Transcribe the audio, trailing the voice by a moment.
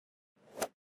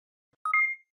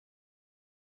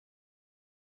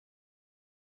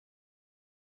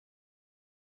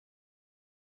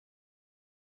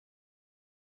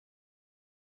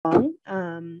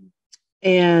And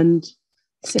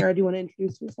Sarah, do you want to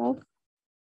introduce yourself?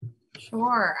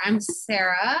 Sure. I'm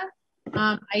Sarah.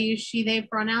 I use she, they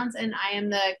pronouns, and I am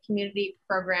the community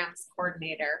programs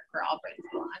coordinator for All Brains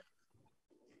Belong.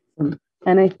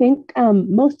 And I think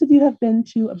most of you have been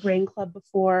to a brain club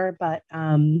before, but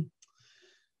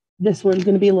this one's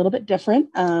going to be a little bit different.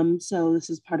 So this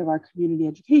is part of our community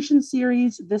education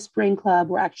series. This brain club,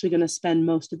 we're actually going to spend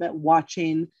most of it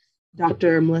watching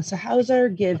Dr. Melissa Hauser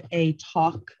give a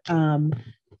talk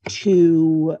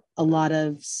to a lot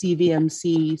of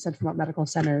CVMC, Central Vermont Medical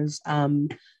Center's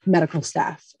medical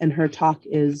staff. And her talk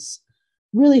is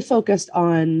really focused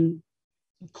on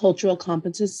cultural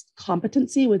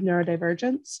competency with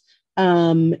neurodivergence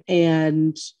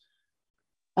and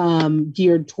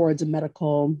geared towards a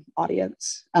medical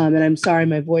audience. And I'm sorry,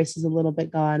 my voice is a little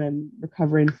bit gone. I'm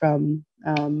recovering from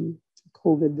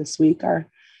COVID this week. Our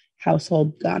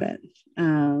household got it.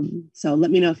 So let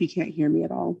me know if you can't hear me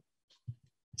at all.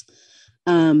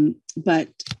 But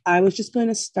I was just going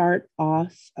to start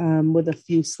off with a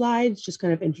few slides, just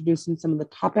kind of introducing some of the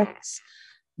topics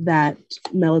that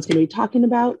Mel is going to be talking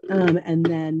about. And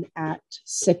then at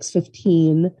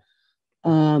 6:15,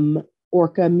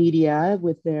 Orca Media,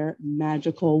 with their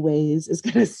magical ways, is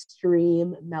going to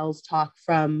stream Mel's talk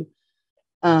from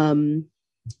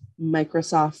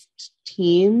Microsoft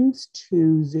Teams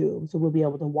to Zoom. So we'll be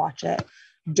able to watch it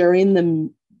during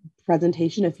the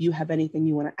presentation. If you have anything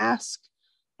you want to ask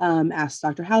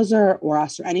Dr. Hauser or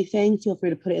ask her anything, feel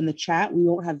free to put it in the chat. We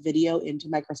won't have video into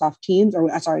Microsoft Teams, or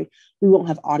we won't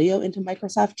have audio into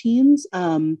Microsoft Teams.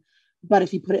 But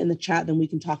if you put it in the chat, then we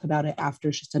can talk about it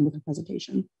after she's done with her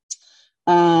presentation.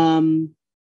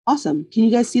 Awesome. Can you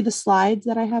guys see the slides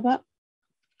that I have up?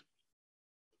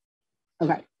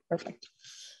 Okay, perfect.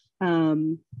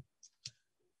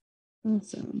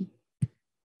 Awesome.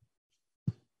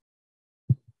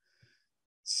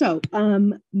 So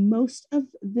most of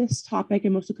this topic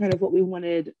and most of kind of what we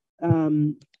wanted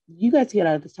you guys to get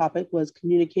out of this topic was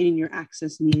communicating your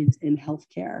access needs in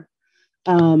healthcare.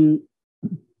 And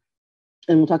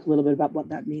we'll talk a little bit about what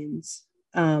that means.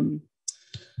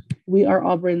 We are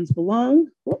All Brains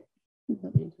Belong. Whoop,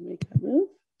 let me make that move.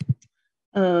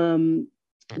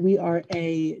 We are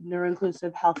a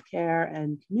neuroinclusive healthcare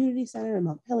and community center in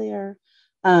Montpelier.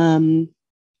 And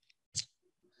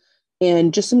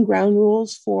just some ground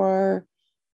rules for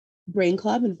Brain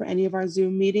Club and for any of our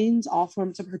Zoom meetings. All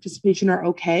forms of participation are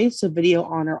okay. So video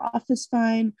on or off is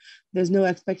fine. There's no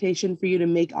expectation for you to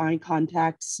make eye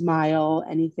contact, smile,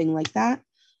 anything like that.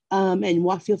 And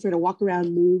feel free to walk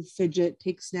around, move, fidget,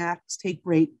 take snacks, take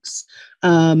breaks.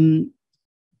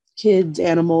 Kids,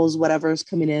 animals, whatever's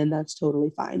coming in, that's totally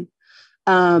fine.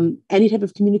 Any type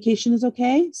of communication is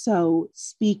okay. So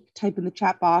speak, type in the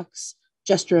chat box,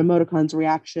 gesture, emoticons,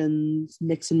 reactions,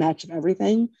 mix and match of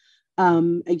everything.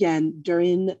 Again,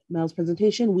 during Mel's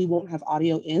presentation, we won't have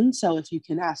audio in. So if you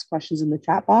can ask questions in the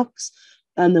chat box,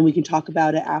 and then we can talk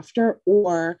about it after,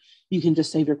 or you can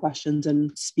just save your questions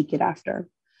and speak it after.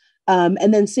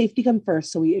 And then safety come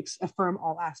first. So we affirm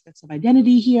all aspects of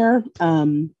identity here.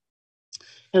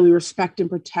 And we respect and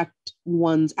protect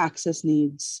one's access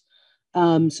needs.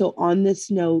 So on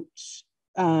this note,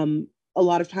 a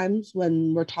lot of times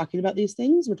when we're talking about these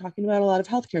things, we're talking about a lot of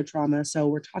healthcare trauma. So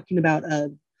we're talking about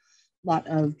a lot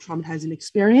of traumatizing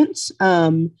experience.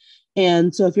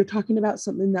 And so if you're talking about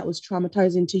something that was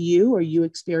traumatizing to you or you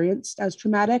experienced as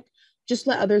traumatic, just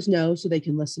let others know so they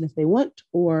can listen if they want,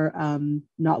 or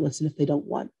not listen if they don't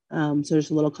want. So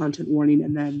there's a little content warning,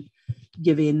 and then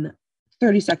giving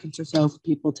 30 seconds or so for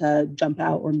people to jump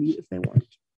out or mute if they want.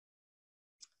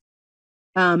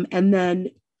 And then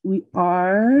we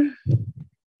are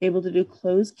able to do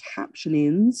closed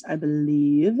captionings, I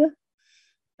believe.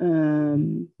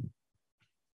 And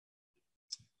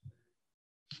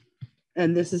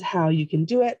this is how you can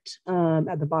do it.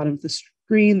 At the bottom of the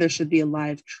screen, there should be a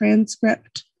live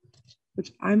transcript,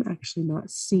 which I'm actually not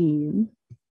seeing.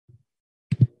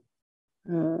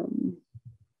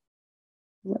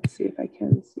 Let's see if I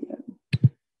can see it.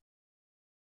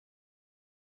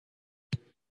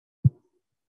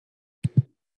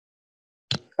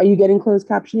 Are you getting closed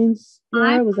captionings?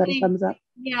 Laura? Was that a thumbs up?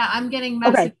 Yeah, I'm getting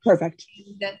messages. Okay, perfect.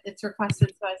 That it's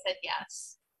requested, so I said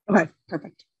yes. Okay,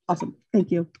 perfect. Awesome. Thank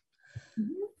you.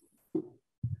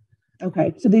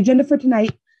 Okay, so the agenda for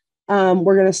tonight,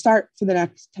 we're going to start for the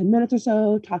next 10 minutes or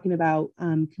so talking about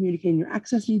communicating your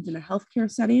access needs in a healthcare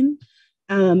setting,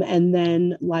 and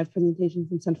then live presentation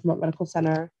from Central Vermont Medical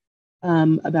Center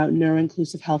about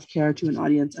neuroinclusive healthcare to an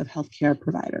audience of healthcare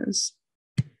providers.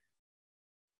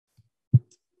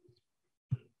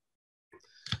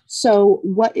 So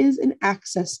what is an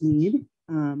access need?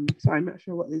 So I'm not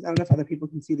sure what these, I don't know if other people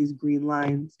can see these green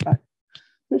lines, but I'm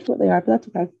not sure what they are, but that's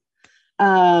okay.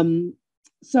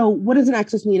 So what is an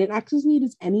access need? An access need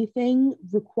is anything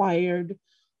required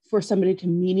for somebody to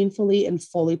meaningfully and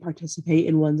fully participate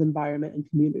in one's environment and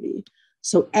community.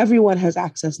 So everyone has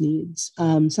access needs.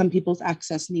 Some people's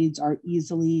access needs are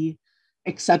easily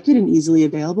accepted and easily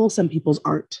available. Some people's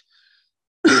aren't.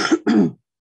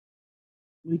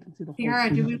 We can see the whole Sarah,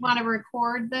 screen. do we want to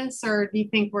record this or do you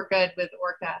think we're good with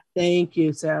Orca? Thank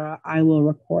you, Sarah. I will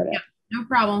record it. Yeah, no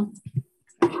problem.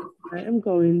 I am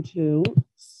going to.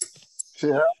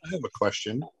 Sarah, I have a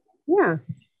question. Yeah.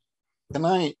 Can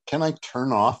I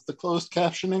turn off the closed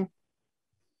captioning?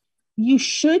 You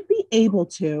should be able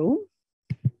to.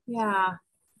 Yeah.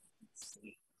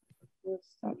 Let's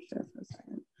stop share for a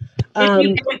second. If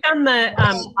you click on the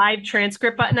live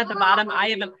transcript button at the bottom, I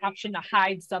have an option to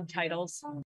hide subtitles.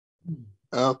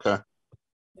 Okay.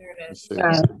 There it is.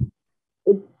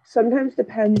 It sometimes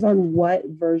depends on what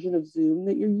version of Zoom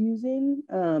that you're using,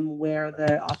 where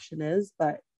the option is,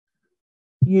 but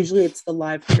usually it's the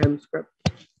live transcript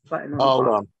button.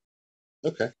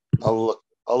 Okay. I'll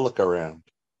look around.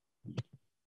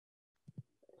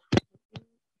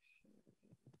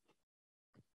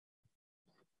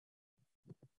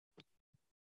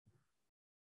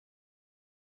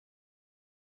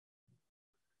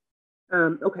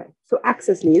 Okay, so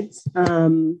access needs.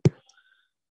 So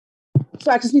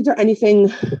access needs are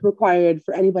anything required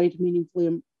for anybody to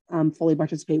meaningfully fully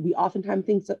participate. We oftentimes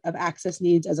think of access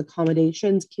needs as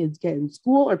accommodations kids get in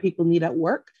school or people need at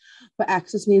work, but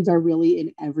access needs are really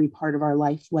in every part of our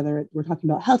life, whether we're talking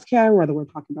about healthcare, whether we're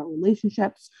talking about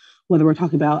relationships, whether we're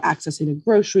talking about accessing a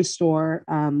grocery store,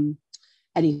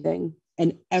 anything.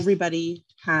 And everybody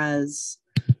has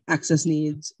access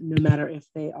needs, no matter if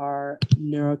they are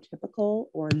neurotypical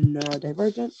or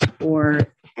neurodivergent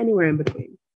or anywhere in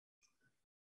between.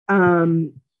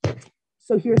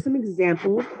 So here's some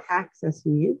examples of access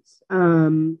needs.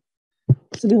 So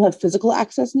we'll have physical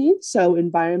access needs, so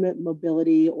environment,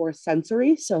 mobility, or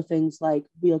sensory. So things like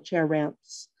wheelchair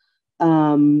ramps,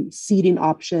 seating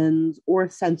options, or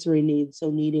sensory needs.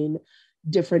 So needing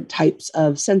different types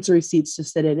of sensory seats to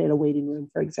sit in a waiting room,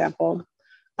 for example.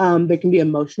 There can be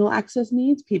emotional access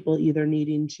needs, people either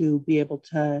needing to be able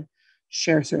to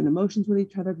share certain emotions with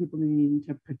each other, people needing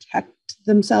to protect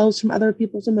themselves from other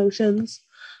people's emotions.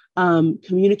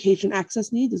 Communication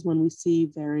access needs is one we see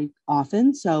very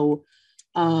often. So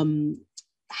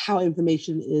how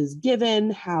information is given,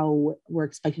 how we're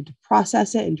expected to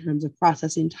process it in terms of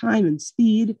processing time and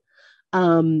speed.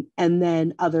 And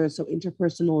then others, so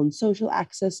interpersonal and social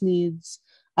access needs,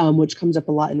 which comes up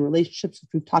a lot in relationships, which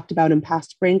we've talked about in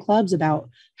past brain clubs about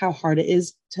how hard it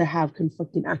is to have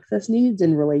conflicting access needs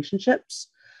in relationships,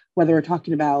 whether we're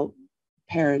talking about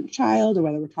parent-child or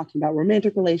whether we're talking about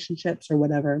romantic relationships or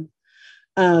whatever.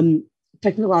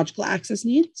 Technological access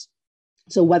needs.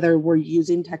 So whether we're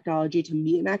using technology to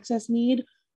meet an access need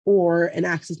or an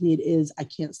access need is, I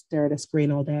can't stare at a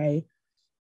screen all day,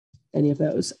 any of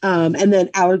those. And then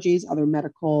allergies, other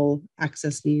medical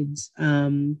access needs,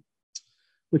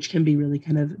 which can be really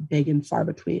kind of big and far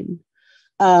between.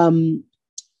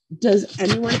 Does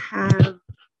anyone have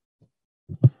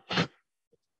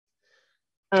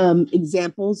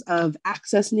examples of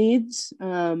access needs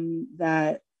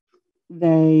that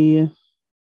they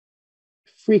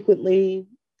frequently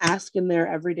ask in their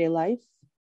everyday life?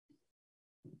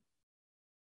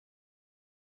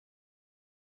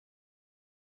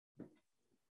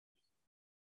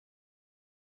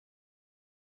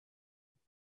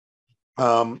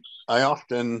 I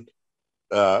often,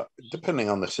 depending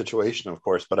on the situation, of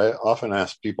course, but I often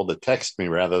ask people to text me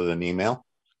rather than email.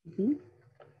 Mm-hmm.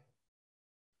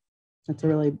 That's a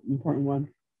really important one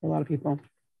for a lot of people.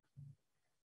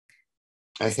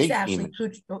 I hate Ashley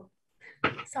email.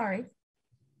 Sorry.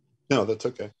 No, that's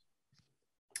okay.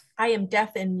 I am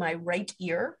deaf in my right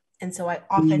ear, and so I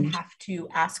often have to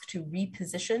ask to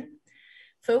reposition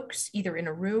folks either in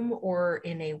a room or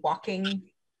in a walking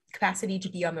capacity to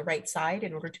be on the right side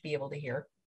in order to be able to hear.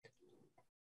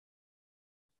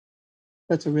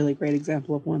 That's a really great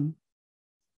example of one.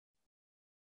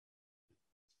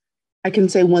 I can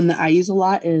say one that I use a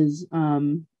lot is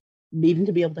needing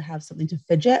to be able to have something to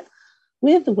fidget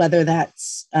with, whether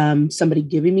that's somebody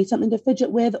giving me something to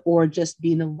fidget with or just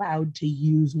being allowed to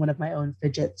use one of my own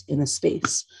fidgets in a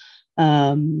space.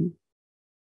 That's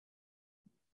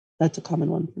a common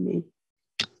one for me.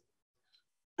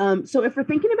 So if we're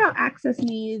thinking about access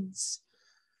needs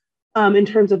in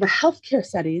terms of a healthcare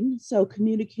setting, so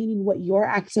communicating what your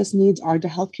access needs are to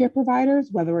healthcare providers,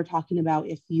 whether we're talking about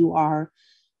if you are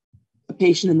a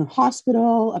patient in the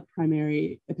hospital, a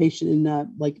patient in a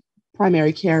like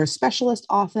primary care specialist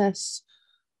office,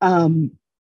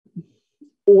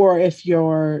 or if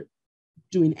you're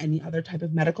doing any other type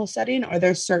of medical setting, are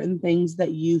there certain things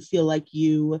that you feel like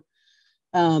you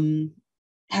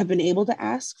have been able to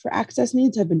ask for access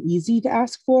needs, have been easy to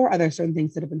ask for? Are there certain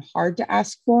things that have been hard to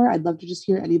ask for? I'd love to just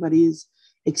hear anybody's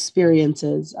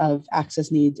experiences of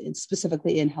access needs,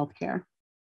 specifically in healthcare.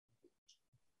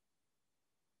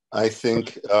 I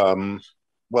think,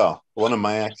 well, one of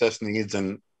my access needs,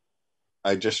 and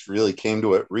I just really came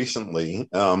to it recently,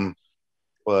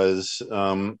 was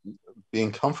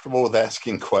being comfortable with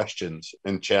asking questions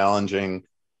and challenging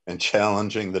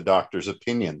the doctor's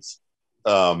opinions.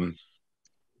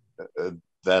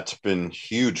 That's been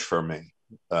huge for me.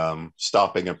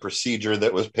 Stopping a procedure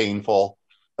that was painful,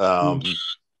 I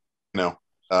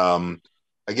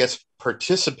guess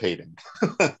participating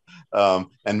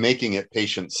and making it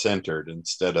patient-centered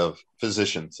instead of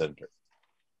physician-centered.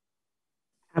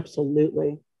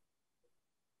 Absolutely.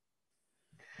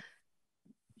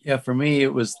 Yeah, for me,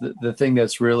 it was the thing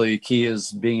that's really key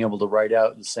is being able to write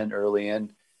out and send early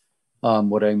in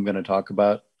what I'm going to talk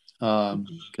about,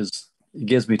 because it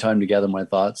gives me time to gather my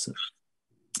thoughts.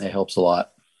 It helps a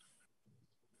lot.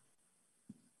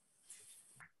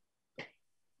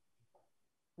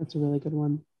 That's a really good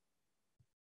one.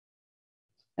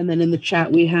 And then in the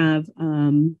chat, we have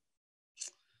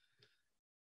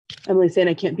Emily saying,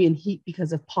 I can't be in heat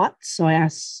because of POTS. So I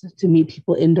asked to meet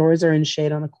people indoors or in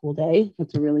shade on a cool day.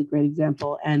 That's a really great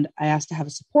example. And I asked to have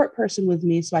a support person with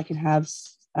me so I can have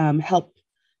help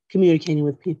communicating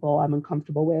with people I'm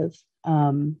uncomfortable with.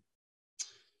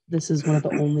 This is one of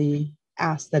the only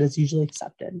asks that is usually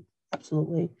accepted.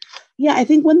 Absolutely. Yeah, I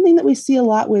think one thing that we see a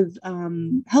lot with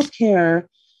healthcare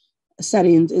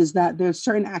settings is that there's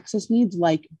certain access needs,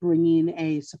 like bringing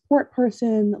a support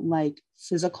person, like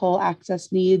physical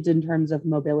access needs in terms of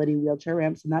mobility, wheelchair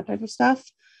ramps, and that type of stuff.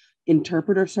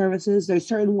 Interpreter services. There's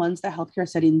certain ones that healthcare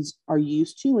settings are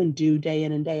used to and do day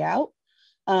in and day out.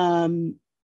 And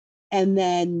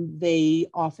then they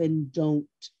often don't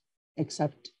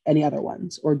accept any other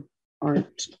ones or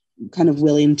aren't kind of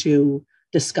willing to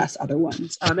discuss other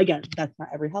ones. Again, that's not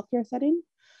every healthcare setting.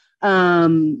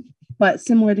 But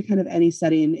similar to kind of any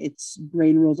setting, it's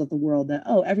brain rules of the world that,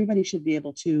 oh, everybody should be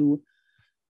able to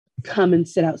come and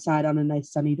sit outside on a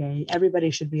nice sunny day.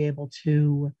 Everybody should be able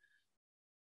to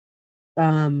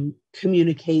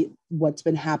communicate what's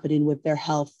been happening with their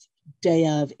health day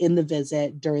of in the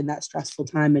visit during that stressful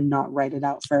time and not write it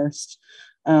out first.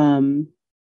 And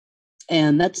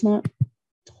that's not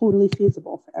totally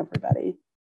feasible for everybody.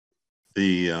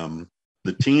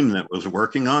 The team that was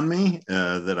working on me,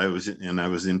 that I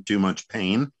was in too much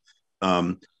pain,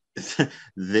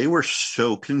 they were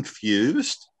so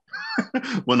confused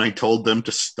when I told them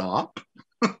to stop.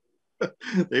 I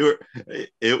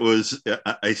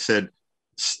said,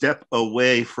 step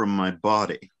away from my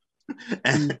body.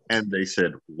 And they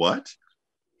said, what?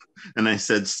 And I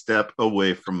said, step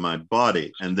away from my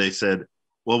body. And they said,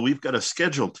 well, we've got a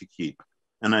schedule to keep.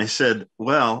 And I said,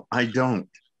 well, I don't.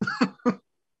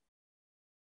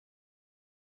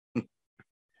 I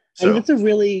think that's a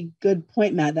really good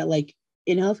point, Matt, that like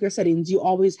in healthcare settings, you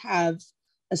always have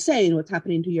a say in what's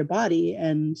happening to your body,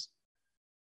 and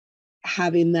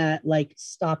having that like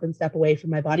stop and step away from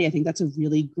my body. I think that's a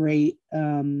really great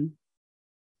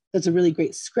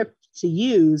script to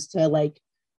use to like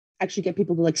actually get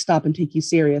people to like stop and take you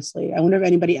seriously. I wonder if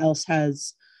anybody else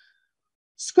has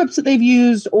scripts that they've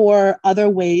used or other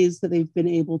ways that they've been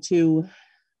able to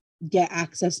get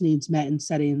access needs met in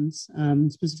settings,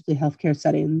 specifically healthcare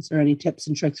settings, or any tips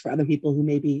and tricks for other people who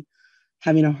may be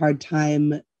having a hard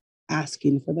time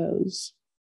asking for those.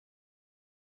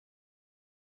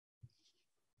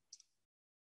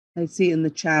 I see in the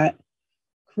chat,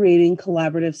 creating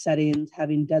collaborative settings,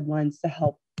 having deadlines to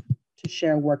help to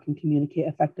share work and communicate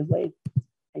effectively. I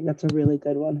think that's a really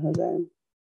good one, Jose.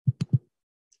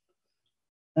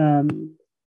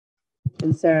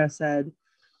 And Sarah said,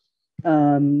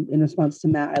 in response to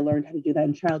Matt, I learned how to do that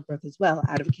in childbirth as well,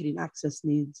 advocating access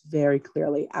needs very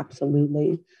clearly.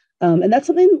 Absolutely. And that's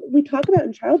something we talk about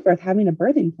in childbirth, having a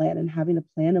birthing plan and having a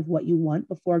plan of what you want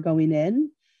before going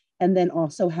in. And then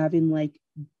also having like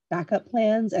backup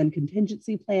plans and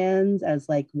contingency plans as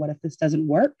like, what if this doesn't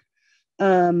work?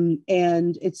 And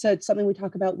it's something we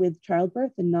talk about with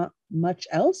childbirth and not much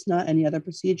else, not any other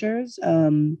procedures.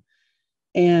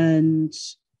 And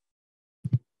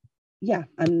yeah,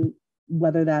 I'm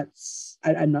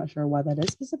not sure why that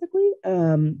is specifically,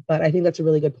 but I think that's a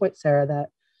really good point, Sarah,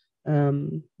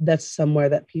 that that's somewhere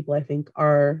that people I think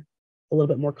are a little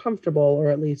bit more comfortable, or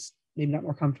at least maybe not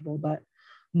more comfortable, but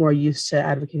more used to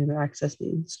advocating their access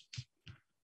needs.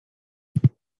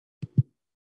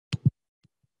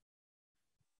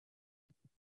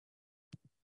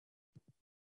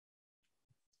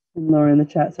 And Laura in the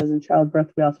chat says, in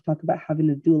childbirth, we also talk about having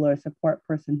a doula or support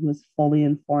person who is fully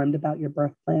informed about your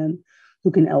birth plan,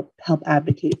 who can help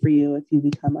advocate for you if you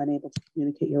become unable to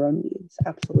communicate your own needs.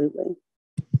 Absolutely.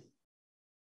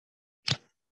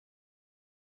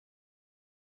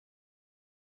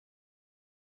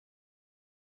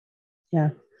 Yeah.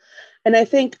 And I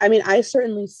think, I mean, I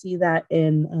certainly see that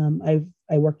in,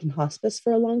 I worked in hospice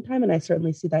for a long time, and I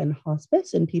certainly see that in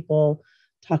hospice and people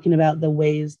talking about the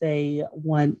ways they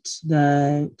want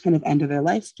the kind of end of their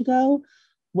life to go,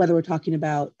 whether we're talking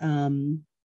about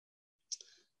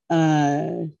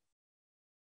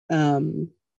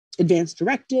advanced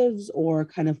directives or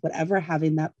kind of whatever,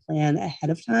 having that plan ahead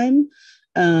of time.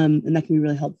 And that can be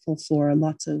really helpful for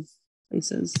lots of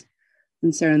places.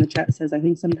 And Sarah in the chat says, I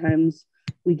think sometimes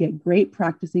we get great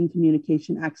practicing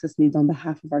communication access needs on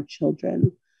behalf of our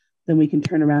children. Then we can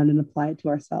turn around and apply it to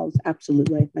ourselves.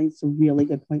 Absolutely. I think it's a really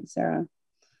good point, Sarah.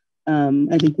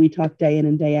 I think we talk day in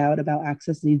and day out about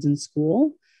access needs in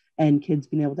school and kids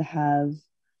being able to have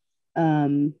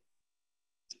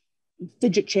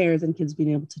fidget chairs and kids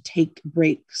being able to take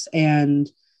breaks. And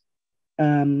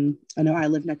I know I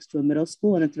live next to a middle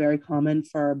school, and it's very common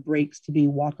for breaks to be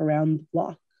walk around the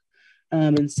block,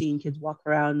 and seeing kids walk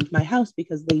around my house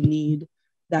because they need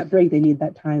that break. They need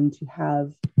that time to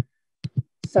have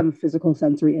some physical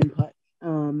sensory input.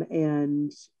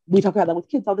 And we talk about that with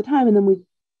kids all the time, and then we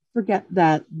forget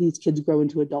that these kids grow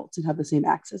into adults and have the same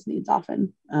access needs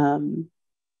often.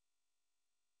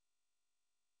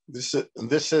 This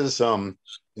has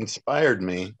inspired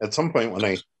me at some point when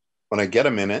I get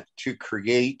a minute to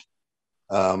create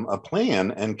a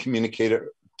plan and communicate it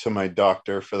to my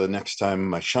doctor for the next time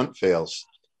my shunt fails,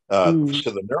 to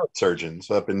the neurosurgeons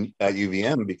up at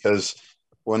UVM, because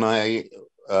when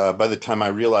by the time I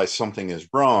realize something is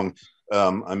wrong,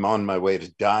 I'm on my way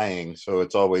to dying. So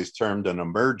it's always termed an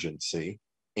emergency,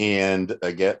 and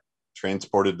I get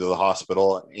transported to the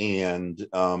hospital, and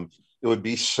it would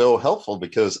be so helpful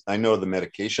because I know the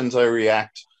medications I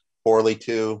react poorly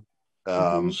to.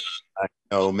 I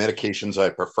know medications I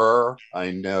prefer.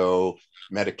 I know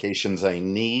medications I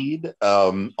need,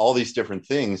 all these different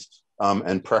things,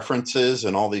 and preferences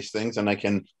and all these things. And I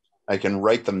can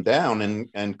write them down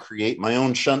and create my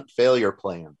own shunt failure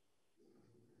plan.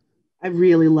 I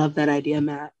really love that idea,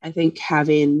 Matt. I think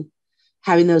having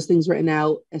those things written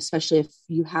out, especially if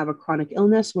you have a chronic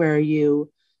illness where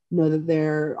you know that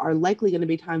there are likely going to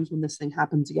be times when this thing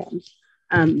happens again.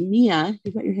 Mia,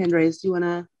 you've got your hand raised. Do you want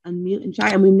to unmute and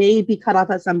chat? And we may be cut off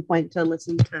at some point to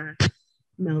listen to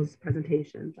Mel's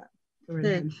presentation.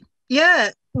 But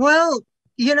yeah, well,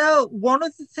 one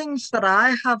of the things that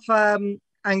I have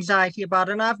anxiety about,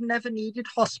 and I've never needed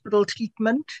hospital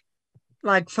treatment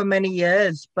like for many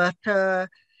years, but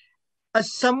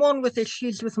as someone with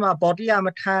issues with my body, I'm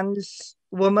a trans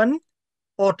woman,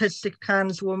 autistic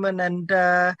trans woman, and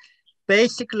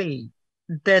basically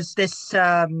there's this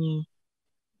I'm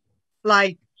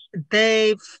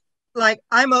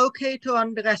okay to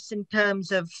undress in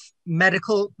terms of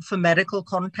medical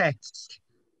context,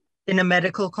 in a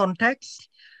medical context,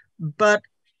 but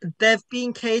there've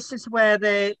been cases where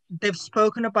they've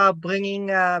spoken about bringing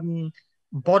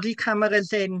body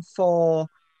cameras in for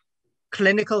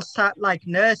clinical staff like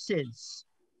nurses,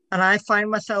 and I find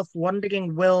myself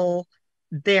wondering, will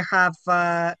they have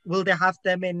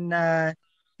them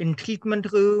in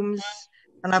treatment rooms?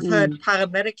 And I've heard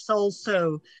paramedics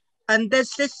also, and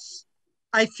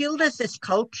I feel there's this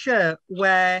culture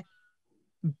where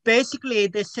basically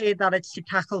they say that it's to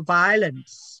tackle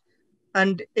violence,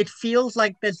 and it feels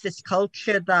like there's this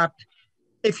culture that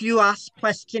if you ask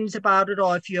questions about it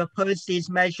or if you oppose these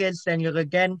measures, then you're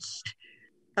against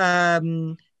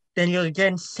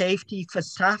safety for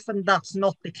staff, and that's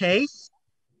not the case.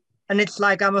 And it's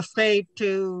like I'm afraid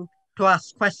to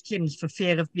ask questions for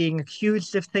fear of being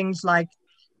accused of things like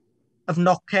of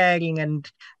not caring,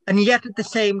 and yet at the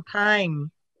same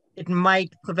time it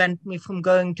might prevent me from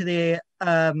going to the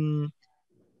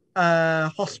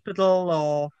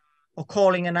hospital or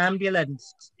calling an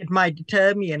ambulance. It might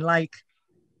deter me, and like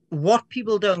what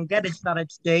people don't get is that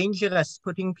it's dangerous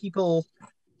putting people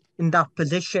in that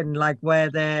position, like where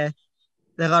they're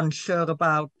unsure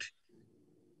about.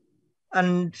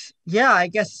 And yeah, I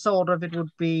guess sort of it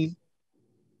would be,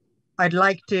 I'd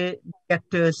like to get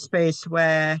to a space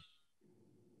where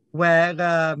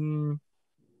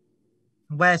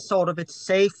sort of it's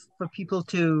safe for people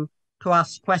to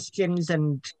ask questions,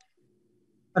 and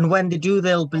when they do,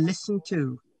 they'll be listened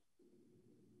to.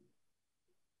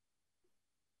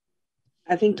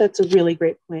 I think that's a really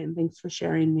great point. And thanks for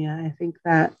sharing, Mia. I think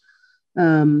that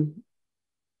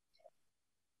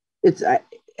it's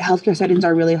healthcare settings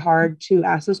are really hard to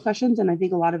ask those questions. And I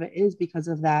think a lot of it is because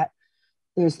of that.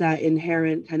 There's that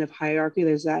inherent kind of hierarchy.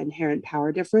 There's that inherent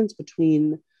power difference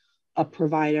between a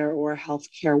provider or a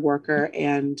healthcare worker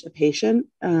and a patient.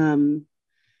 And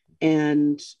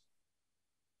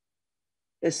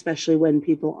especially when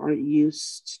people aren't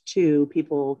used to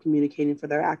people communicating for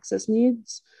their access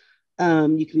needs,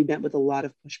 you can be met with a lot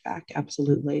of pushback.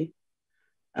 Absolutely.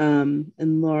 And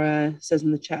Laura says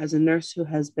in the chat, as a nurse who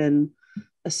has been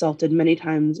assaulted many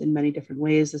times in many different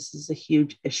ways, this is a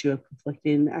huge issue of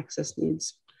conflicting access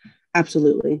needs.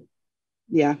 Absolutely.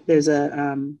 Yeah, there's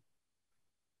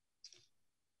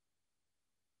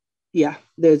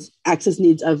access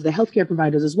needs of the healthcare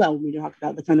providers as well. When we talk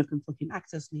about the kind of conflicting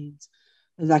access needs,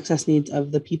 there's access needs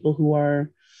of the people who are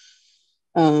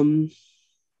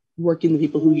working, the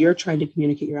people who you're trying to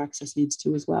communicate your access needs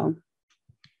to as well.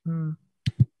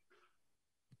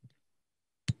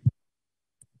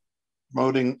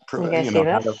 Promoting,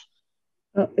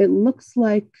 it looks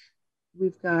like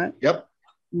we've got. Yep.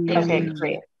 Okay,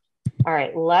 great. All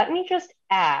right, let me just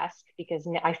ask, because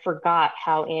I forgot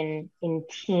how in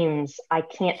Teams I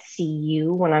can't see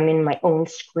you when I'm in my own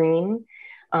screen.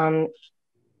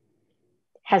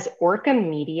 Has Orca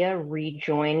Media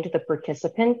rejoined the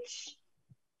participants?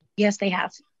 Yes, they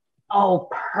have. Oh,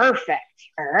 perfect.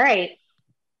 All right,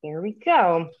 here we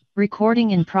go.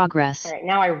 Recording in progress. All right,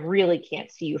 now I really can't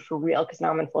see you for real because now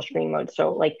I'm in full screen mode.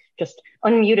 So like just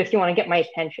unmute if you want to get my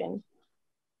attention.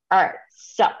 All right,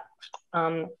 so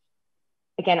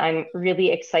again, I'm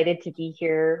really excited to be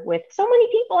here with so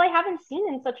many people I haven't seen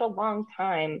in such a long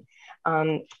time.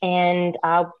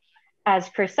 As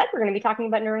Chris said, we're going to be talking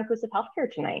about neuroinclusive healthcare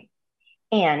tonight.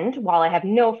 And while I have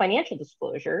no financial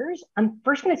disclosures, I'm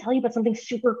first going to tell you about something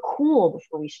super cool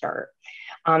before we start.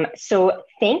 So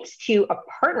thanks to a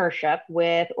partnership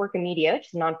with Orca Media, which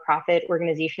is a nonprofit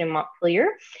organization in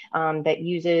Montpelier that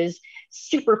uses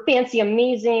super fancy,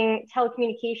 amazing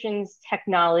telecommunications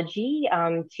technology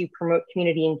to promote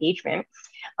community engagement.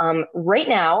 Right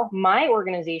now, my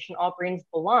organization, All Brains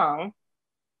Belong,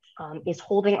 is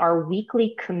holding our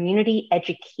weekly community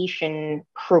education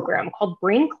program called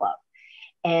Brain Club.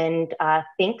 And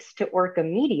thanks to Orca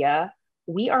Media,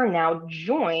 we are now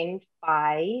joined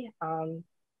by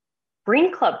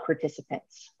Brain Club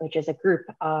participants, which is a group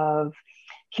of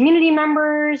community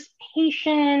members,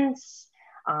 patients,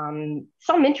 some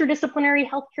interdisciplinary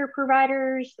healthcare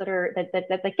providers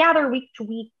that gather week to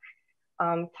week,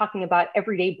 talking about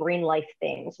everyday brain life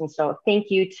things. And so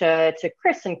thank you to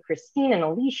Chris and Christine and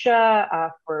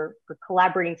Alicia for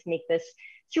collaborating to make this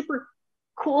super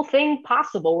cool thing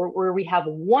possible, where we have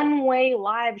one-way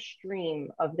live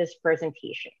stream of this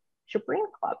presentation to Brain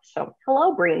Club. So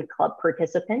hello, Brain Club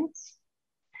participants.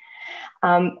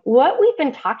 What we've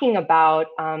been talking about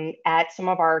at some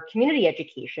of our community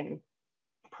education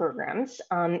programs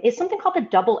is something called the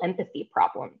double empathy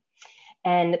problem.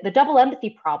 And the double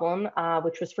empathy problem,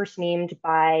 which was first named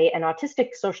by an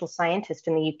autistic social scientist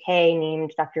in the UK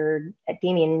named Dr.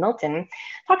 Damien Milton,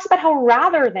 talks about how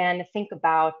rather than think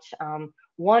about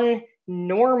one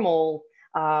normal,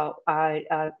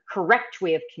 correct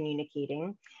way of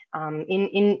communicating,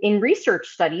 in research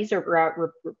studies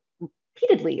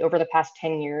repeatedly over the past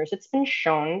 10 years, it's been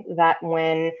shown that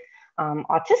when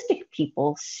autistic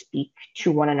people speak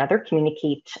to one another,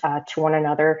 communicate to one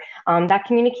another, that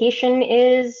communication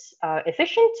is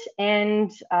efficient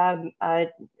and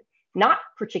not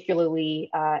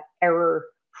particularly error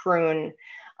prone,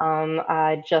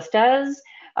 just as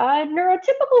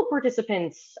neurotypical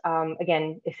participants,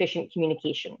 again, efficient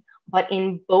communication. But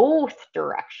in both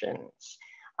directions,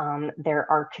 there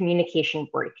are communication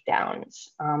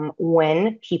breakdowns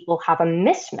when people have a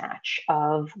mismatch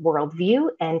of worldview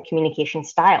and communication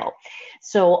style.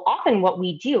 So often what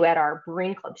we do at our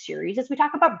Brain Club series is we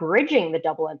talk about bridging the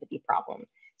double empathy problem.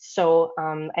 So,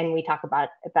 and we talk about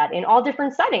that in all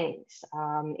different settings,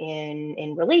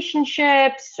 in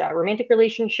relationships, romantic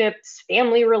relationships,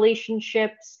 family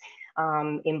relationships,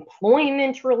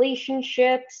 employment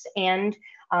relationships, and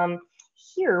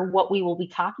here, what we will be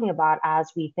talking about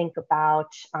as we think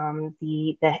about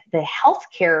the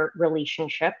healthcare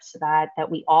relationships that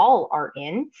we all are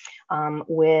in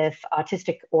with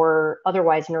autistic or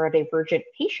otherwise neurodivergent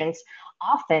patients,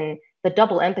 often the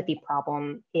double empathy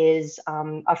problem is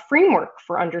a framework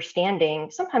for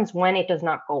understanding sometimes when it does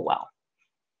not go well.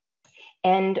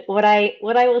 And what I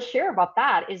will share about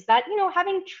that is that, you know,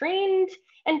 having trained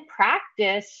and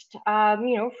practiced,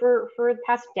 you know, for the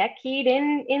past decade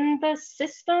in the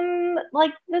system,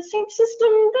 like the same system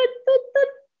that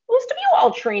most of you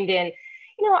all trained in.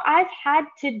 I've had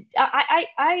to,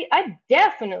 I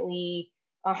definitely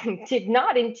did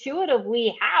not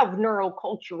intuitively have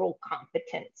neurocultural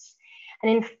competence.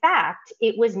 And in fact,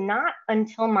 it was not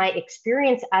until my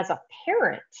experience as a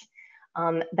parent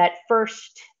that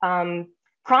first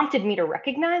prompted me to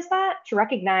recognize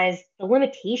the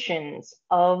limitations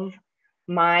of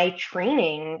my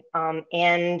training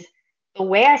and the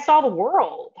way I saw the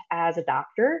world as a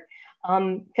doctor.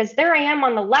 Because there I am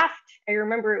on the left. I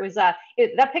remember it was that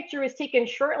picture was taken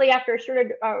shortly after I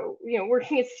started,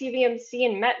 working at CVMC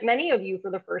and met many of you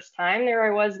for the first time. There I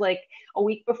was, like a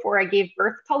week before I gave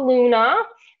birth to Luna.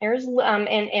 There's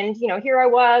and here I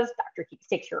was. Dr.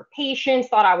 takes care of patients.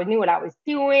 Thought I knew what I was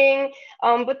doing.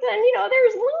 But then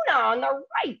there's Luna on the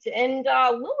right, and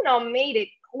Luna made it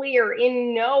clear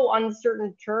in no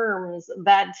uncertain terms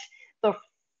that the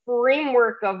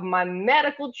framework of my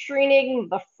medical training,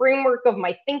 the framework of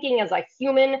my thinking as a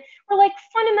human were like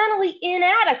fundamentally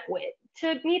inadequate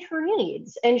to meet her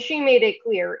needs. And she made it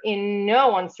clear in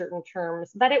no uncertain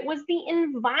terms that it was the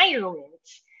environment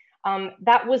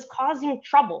that was causing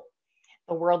trouble.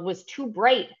 The world was too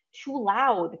bright, too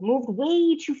loud, moved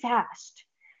way too fast.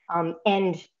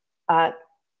 And the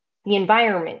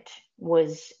environment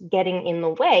was getting in the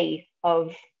way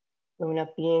of Luna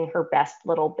being her best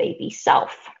little baby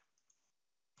self.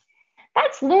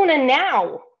 That's Luna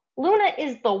now. Luna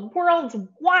is the world's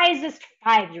wisest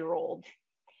 5-year-old.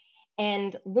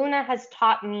 And Luna has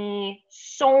taught me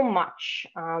so much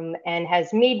and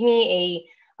has made me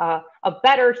a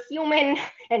better human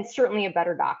and certainly a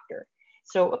better doctor.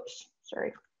 So,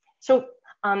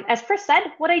 as Chris said,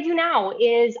 what I do now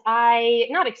is I,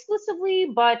 not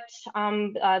exclusively, but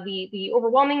the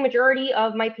overwhelming majority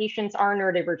of my patients are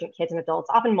neurodivergent kids and adults,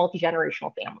 often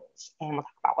multi-generational families. And we'll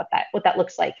talk about what that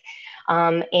looks like.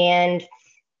 And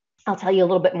I'll tell you a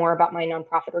little bit more about my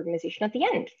nonprofit organization at the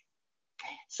end.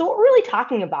 So what we're really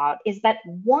talking about is that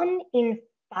 1 in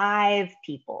 5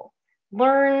 people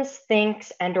learns,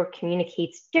 thinks, and or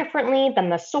communicates differently than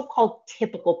the so-called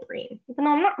typical brain. Even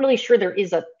though I'm not really sure there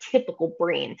is a typical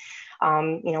brain.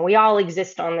 We all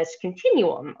exist on this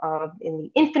continuum in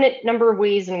the infinite number of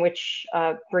ways in which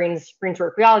brains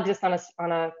work. We all exist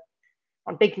on a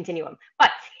big continuum.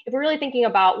 But if we're really thinking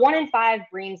about 1 in 5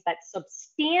 brains that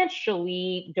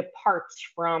substantially departs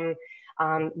from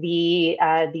the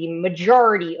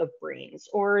majority of brains,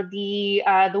 or the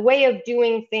way of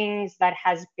doing things that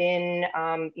has been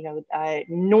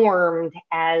normed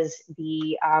as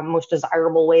the most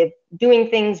desirable way of doing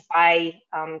things by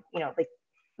like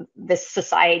this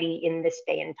society in this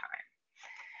day and time.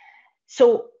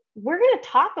 So we're going to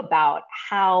talk about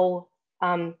how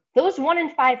those 1 in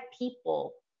 5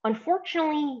 people,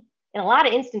 unfortunately, in a lot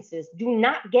of instances, do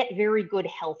not get very good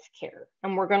health care.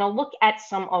 And we're going to look at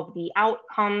some of the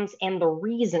outcomes and the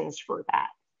reasons for that.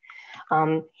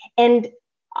 And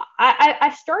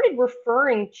I've started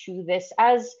referring to this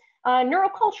as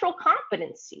neurocultural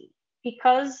competency,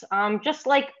 because just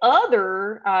like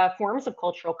other forms of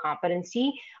cultural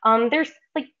competency, there's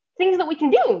like things that we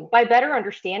can do by better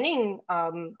understanding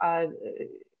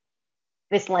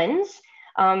this lens,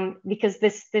 because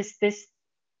this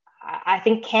I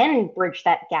think can bridge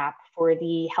that gap for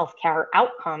the healthcare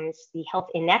outcomes, the health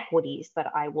inequities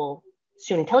that I will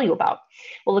soon tell you about.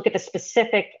 We'll look at the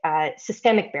specific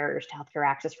systemic barriers to healthcare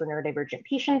access for neurodivergent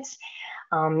patients,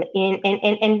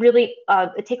 and really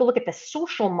take a look at the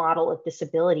social model of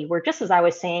disability, where, just as I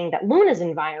was saying that Luna's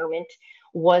environment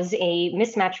was a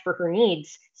mismatch for her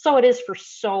needs, so it is for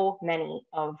so many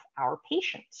of our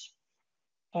patients.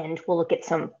 And we'll look at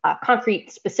some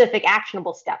concrete, specific,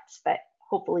 actionable steps that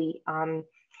hopefully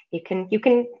you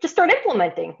can just start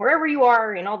implementing wherever you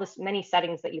are in all this many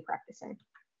settings that you practice in.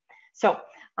 So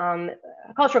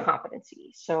cultural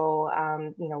competency. So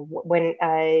when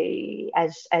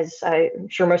as I'm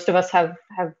sure most of us have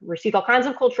received all kinds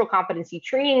of cultural competency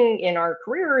training in our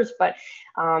careers, but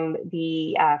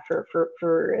for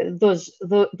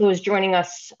those joining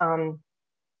us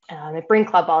at Brain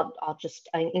Club, I'll just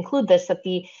include this, that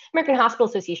the American Hospital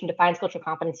Association defines cultural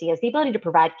competency as the ability to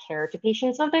provide care to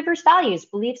patients of diverse values,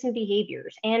 beliefs, and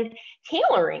behaviors, and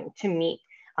tailoring to meet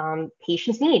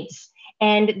patients' needs.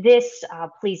 And this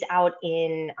plays out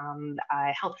in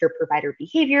healthcare provider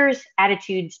behaviors,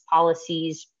 attitudes,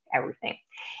 policies, everything.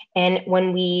 And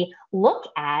when we look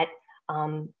at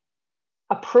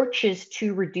approaches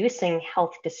to reducing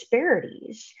health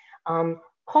disparities,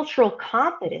 cultural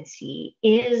competency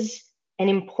is an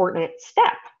important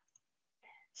step.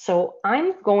 So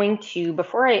I'm going to,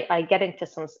 before I get into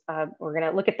some, we're going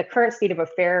to look at the current state of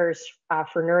affairs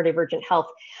for neurodivergent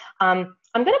health. I'm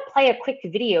going to play a quick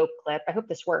video clip. I hope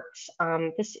this works.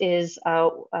 This is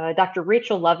Dr.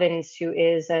 Rachel Lovins, who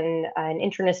is an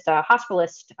internist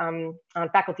hospitalist on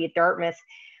faculty at Dartmouth,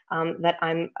 that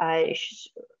I'm a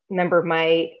member of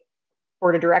my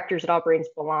board of directors at All Brains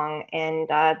Belong. And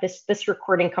this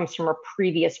recording comes from a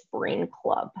previous Brain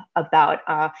Club about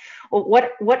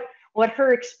what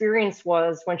her experience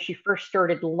was when she first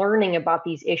started learning about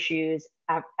these issues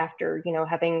after,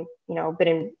 having, been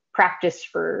in practice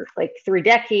for like 3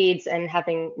 decades and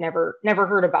having never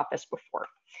heard about this before.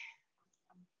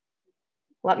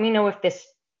 Let me know if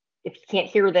you can't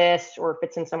hear this or if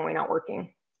it's in some way not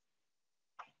working.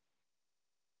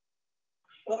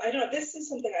 Well, I know this is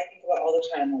something I think about all the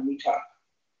time when we talk,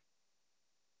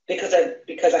 because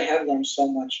I have learned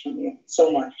so much from you, so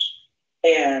much,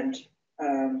 and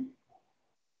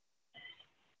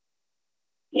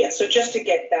yeah. So just to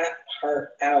get that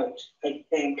part out, I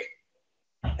think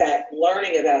that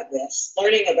learning about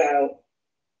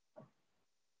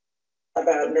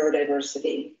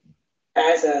neurodiversity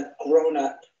as a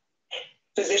grown-up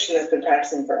physician that's been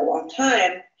practicing for a long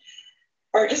time,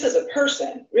 or just as a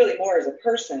person, really more as a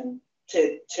person,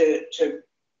 to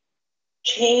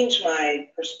change my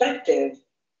perspective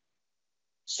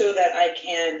so that I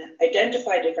can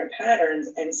identify different patterns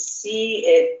and see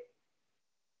it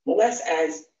less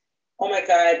as, oh my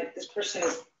God, this person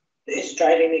is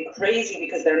driving me crazy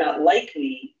because they're not like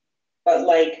me, but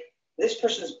like, this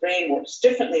person's brain works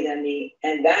differently than me,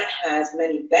 and that has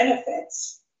many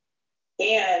benefits.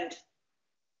 And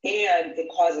it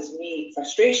causes me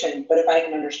frustration. But if I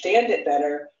can understand it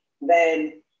better,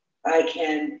 then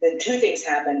then 2 things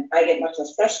happen. I get much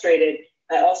less frustrated.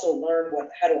 I also learn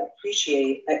how to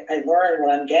appreciate. I learn what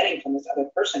I'm getting from this other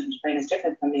person whose brain is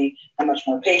different from me. I'm much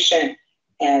more patient,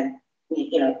 and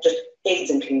just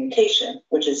aids in communication,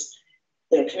 which is,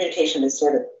 communication is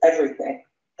sort of everything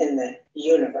in the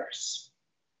universe.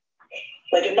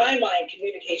 Like in my mind,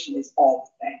 communication is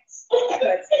all the things.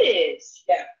 It is.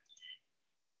 Yeah.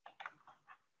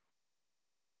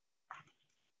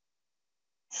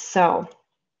 So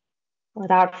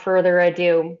without further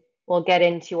ado, we'll get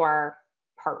into our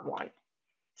part 1.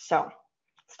 So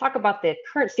let's talk about the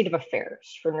current state of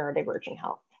affairs for neurodivergent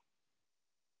health,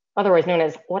 otherwise known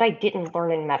as what I didn't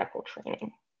learn in medical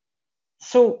training.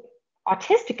 So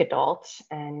autistic adults,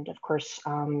 and of course,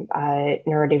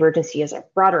 neurodivergency is a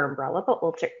broader umbrella, but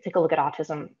we'll take a look at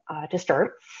autism to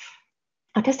start.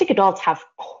 Autistic adults have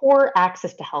poor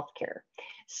access to healthcare.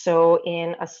 So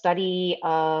in a study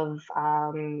of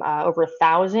over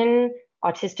 1,000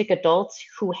 autistic adults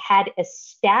who had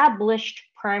established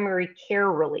primary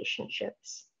care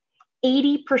relationships,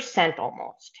 80%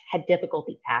 almost had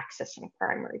difficulty accessing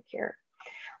primary care.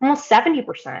 Almost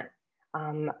 70%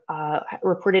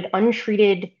 reported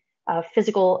untreated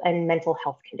physical and mental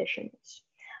health conditions.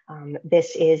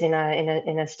 This is in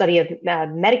a study of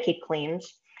Medicaid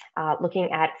claims,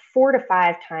 looking at 4 to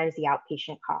 5 times the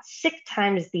outpatient cost, 6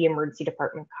 times the emergency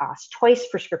department cost, twice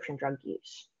prescription drug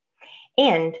use.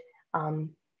 And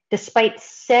despite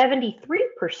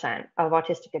 73% of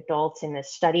autistic adults in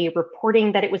this study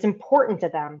reporting that it was important to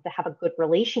them to have a good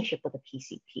relationship with a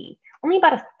PCP, only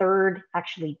about 1/3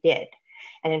 actually did.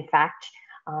 And in fact,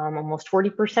 almost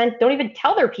 40% don't even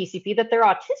tell their PCP that they're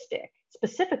autistic,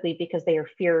 specifically because they are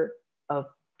fear of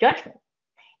judgment.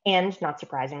 And not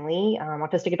surprisingly,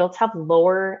 autistic adults have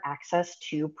lower access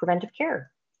to preventive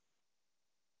care.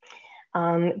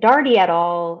 Daugherty et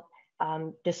al.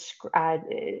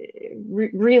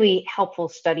 Really helpful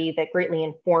study that greatly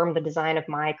informed the design of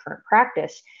my current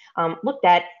practice, looked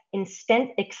at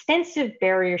extensive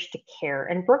barriers to care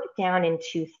and broke it down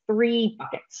into 3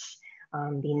 buckets.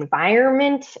 The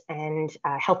environment and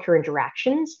healthcare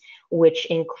interactions, which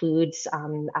includes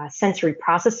sensory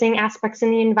processing aspects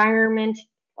in the environment,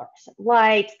 fluorescent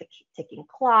lights, the ticking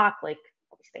clock, like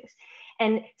all these things,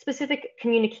 and specific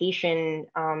communication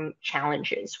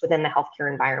challenges within the healthcare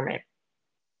environment.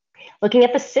 Looking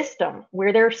at the system,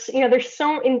 where there's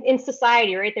so in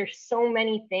society, right? There's so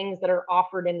many things that are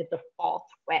offered in the default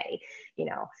way,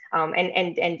 and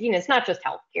it's not just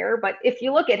healthcare, but if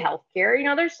you look at healthcare,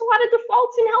 there's a lot of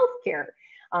defaults in healthcare,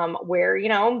 where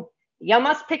you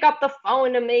must pick up the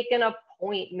phone to make an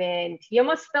appointment, you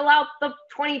must fill out the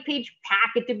 20-page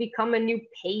packet to become a new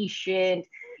patient,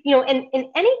 and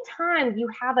any time you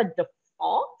have a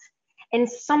default and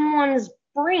someone's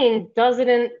brain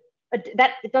doesn't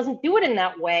do it in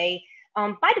that way,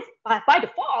 by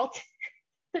default,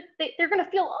 they're going to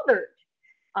feel othered.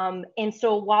 And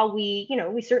so while we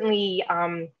certainly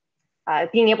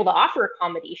being able to offer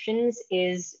accommodations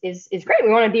is great. We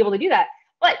want to be able to do that,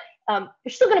 but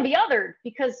there's still going to be others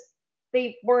because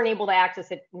they weren't able to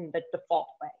access it in the default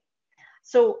way.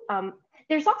 So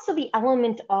there's also the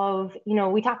element of,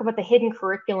 we talk about the hidden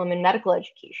curriculum in medical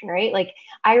education, right? Like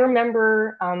I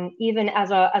remember even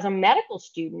as a medical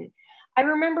student, I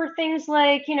remember things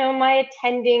like, my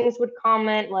attendings would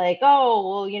comment like,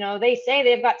 oh, well, they say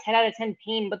they've got 10 out of 10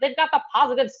 pain, but they've got the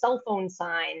positive cell phone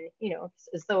sign,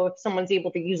 as though if someone's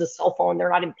able to use a cell phone, they're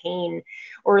not in pain.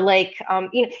 Or like,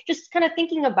 just kind of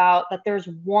thinking about that there's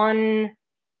one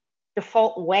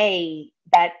default way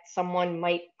that someone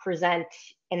might present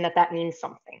and that means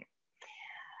something.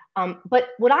 But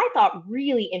what I thought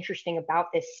really interesting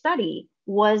about this study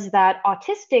was that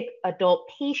autistic adult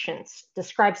patients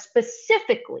described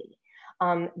specifically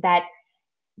that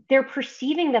they're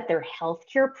perceiving that their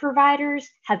healthcare providers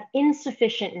have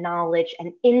insufficient knowledge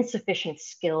and insufficient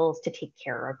skills to take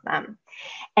care of them.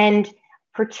 And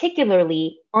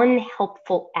particularly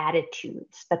unhelpful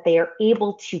attitudes that they are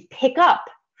able to pick up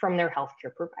from their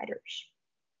healthcare providers.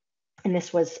 And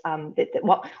this was,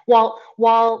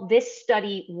 while this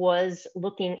study was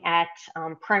looking at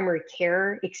primary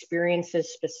care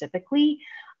experiences specifically,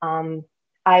 I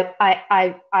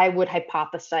would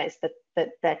hypothesize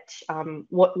that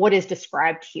what is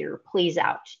described here plays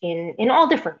out in all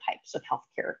different types of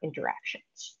healthcare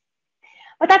interactions.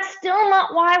 But that's still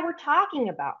not why we're talking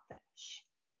about this.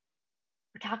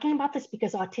 We're talking about this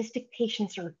because autistic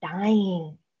patients are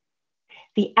dying.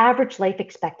 The average life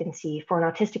expectancy for an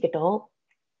autistic adult,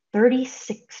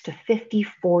 36 to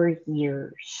 54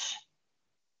 years.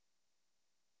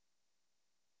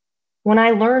 When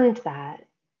I learned that,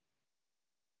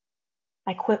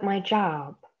 I quit my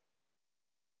job,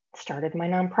 started my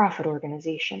nonprofit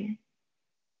organization,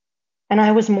 and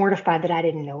I was mortified that I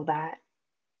didn't know that.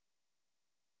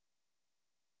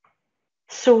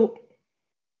 So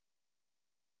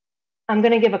I'm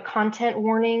going to give a content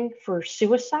warning for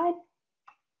suicide.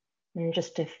 And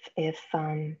just if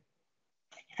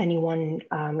anyone,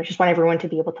 I just want everyone to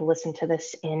be able to listen to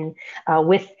this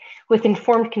with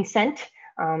informed consent.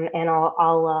 And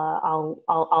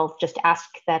I'll just ask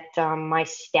that my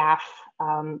staff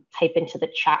type into the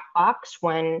chat box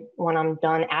when I'm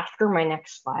done after my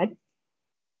next slide.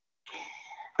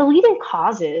 The leading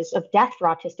causes of death for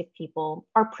autistic people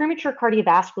are premature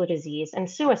cardiovascular disease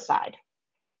and suicide.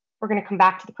 We're going to come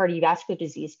back to the cardiovascular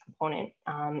disease component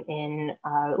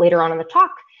later on in the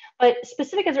talk, but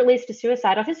specific as it relates to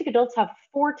suicide, autistic adults have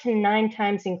 4 to 9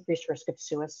 times increased risk of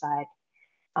suicide,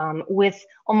 with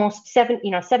almost 72%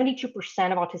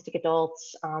 of autistic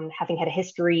adults having had a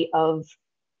history of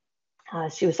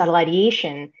suicidal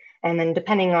ideation, and then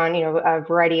depending on a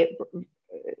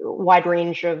wide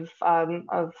range of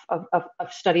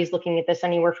studies looking at this,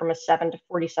 anywhere from a 7 to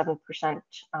 47%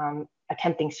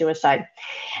 attempting suicide.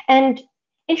 And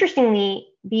interestingly,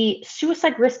 the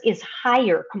suicide risk is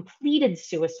higher, completed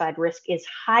suicide risk is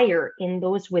higher in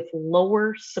those with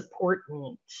lower support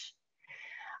needs,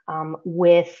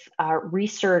 with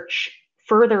research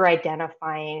further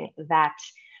identifying that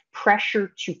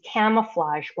pressure to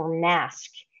camouflage or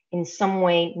mask in some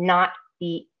way not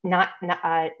be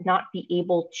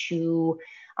able to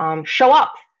show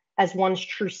up as one's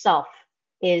true self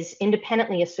is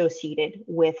independently associated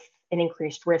with an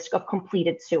increased risk of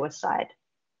completed suicide.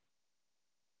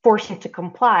 Forcing to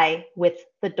comply with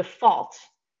the default,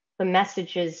 the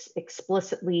messages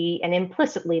explicitly and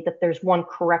implicitly that there's one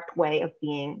correct way of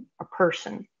being a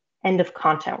person. End of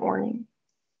content warning.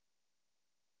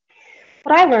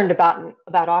 What I learned about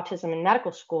autism in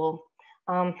medical school,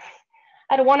 I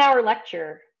had a 1-hour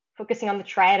lecture focusing on the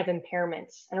triad of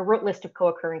impairments and a rote list of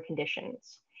co-occurring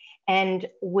conditions. And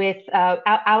with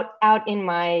out in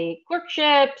my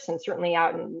clerkships and certainly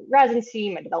out in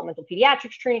residency, my developmental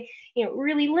pediatrics training,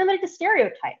 really limited to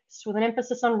stereotypes with an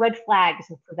emphasis on red flags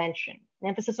and prevention, an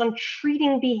emphasis on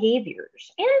treating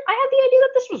behaviors. And I had the idea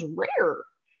that this was rare.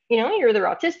 You're either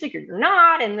autistic or you're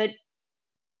not, and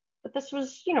but this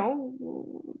was,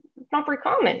 not very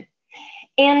common.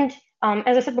 And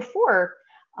as I said before,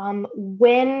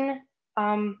 when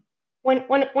a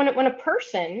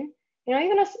person,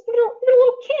 even a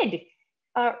little kid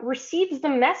receives the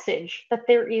message that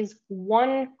there is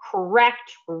one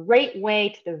correct, right way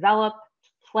to develop, to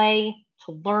play,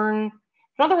 to learn,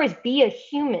 to otherwise be a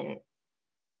human,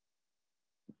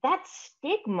 that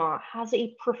stigma has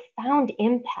a profound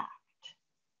impact.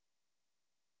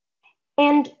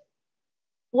 And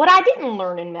what I didn't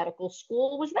learn in medical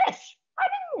school was this. I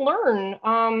didn't learn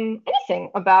anything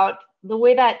about the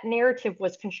way that narrative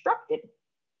was constructed.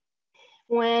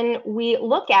 when we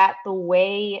look at the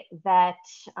way that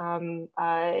in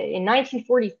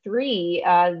 1943,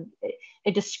 a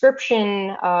description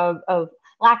of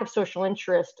lack of social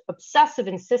interest, obsessive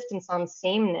insistence on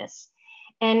sameness.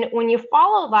 And when you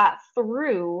follow that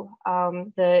through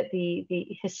the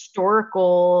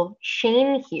historical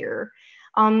chain here,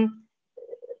 that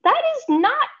is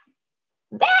not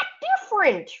that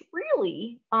different,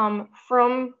 really,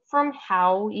 from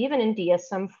how even in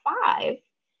DSM-5,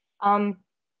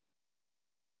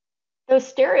 those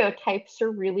stereotypes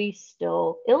are really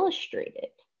still illustrated.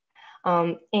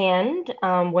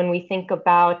 When we think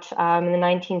about in the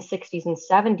 1960s and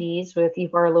 70s with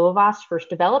Ivar Lovaas first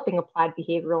developing applied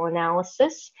behavioral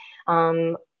analysis,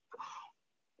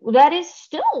 that is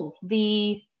still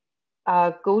the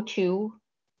go-to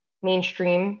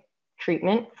mainstream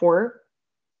treatment for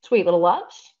sweet little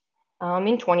loves.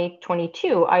 In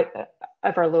 2022,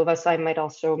 Ivar Lovaas, I might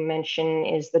also mention,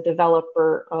 is the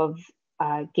developer of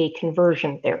gay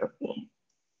conversion therapy.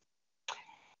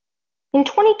 In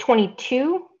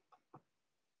 2022,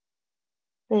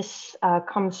 this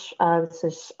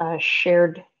is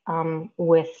shared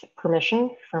with permission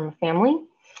from family.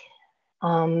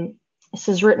 This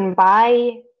is written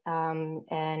by an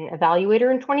evaluator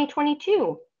in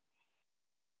 2022,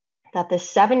 that the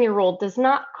 7-year-old does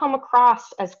not come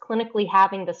across as clinically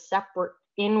having the separate,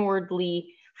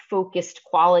 inwardly focused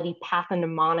quality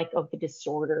pathognomonic of the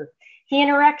disorder. He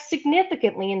interacts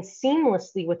significantly and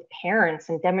seamlessly with parents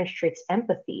and demonstrates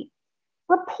empathy.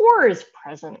 Rapport is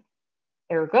present.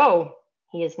 Ergo,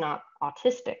 he is not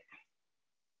autistic.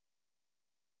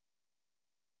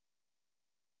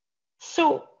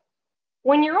 So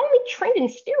when you're only trained in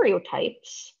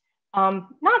stereotypes,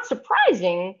 not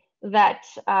surprising that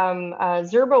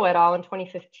Zerbo et al. In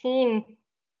 2015,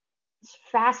 it's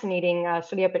fascinating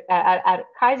study up at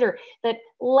Kaiser, that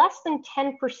less than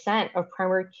 10% of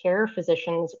primary care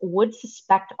physicians would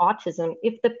suspect autism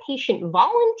if the patient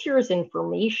volunteers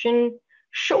information,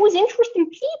 shows interest in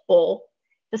people,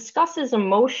 discusses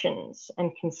emotions,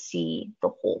 and can see the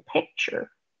whole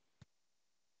picture.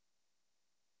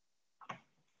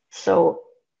 So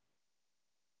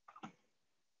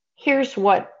here's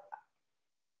what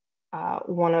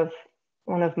one of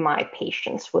my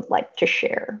patients would like to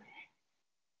share.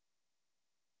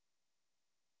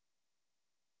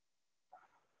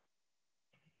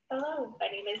 Hello, my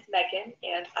name is Megan,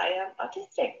 and I am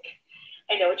autistic.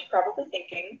 I know what you're probably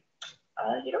thinking.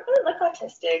 You don't really look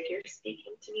autistic. You're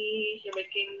speaking to me, you're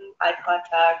making eye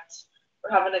contact,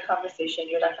 we're having a conversation.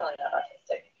 You're definitely not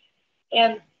autistic.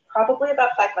 And probably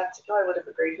about 5 months ago, I would have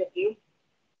agreed with you.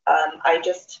 I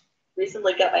just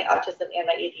recently got my autism and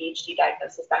my ADHD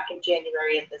diagnosis back in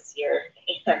January of this year.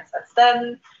 And since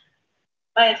then,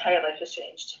 my entire life has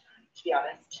changed, to be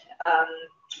honest.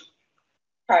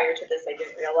 Prior to this, I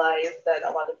didn't realize that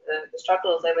a lot of the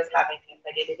struggles I was having in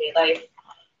my day-to-day life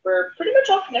were pretty much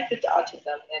all connected to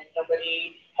autism, and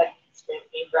nobody had screened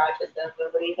me for autism.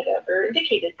 Nobody had ever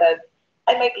indicated that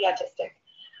I might be autistic.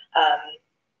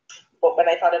 But when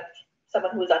I thought of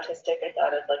someone who was autistic, I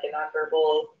thought of like a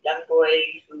nonverbal young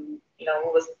boy who,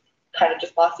 was kind of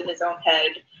just lost in his own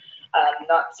head,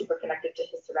 not super connected to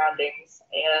his surroundings.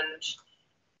 And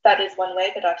that is one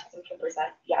way that autism can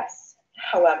present, yes.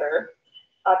 However,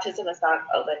 autism is not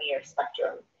a linear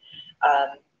spectrum.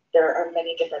 There are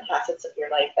many different facets of your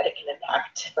life that it can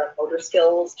impact, from motor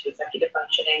skills to executive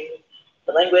functioning,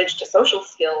 to language, to social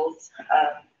skills,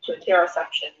 to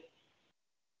interoception,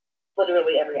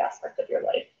 literally every aspect of your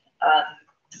life.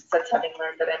 Since having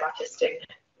learned that I'm autistic,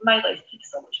 my life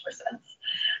makes so much more sense.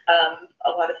 A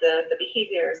lot of the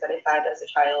behaviors that I had as a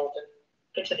child and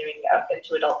continuing up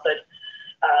into adulthood,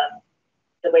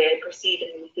 the way I perceive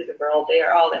and move through the world, they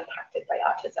are all impacted by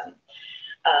autism.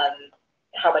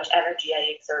 How much energy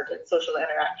I exert in social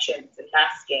interactions and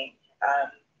masking,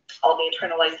 all the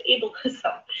internalized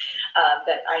ableism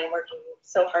that I am working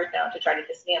so hard now to try to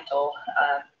dismantle.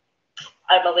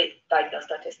 I'm a late diagnosed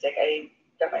autistic. I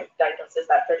got my diagnosis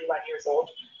at 31 years old.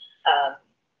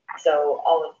 So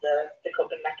all of the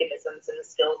coping mechanisms and the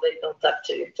skills I built up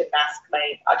to mask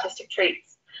my autistic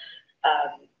traits,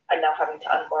 I'm now having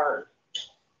to unlearn.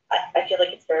 I feel like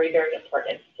it's very, very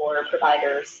important for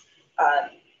providers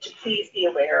to please be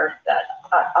aware that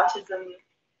autism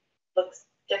looks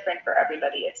different for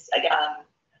everybody. It's, again,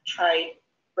 try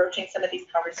broaching some of these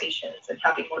conversations and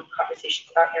having more conversations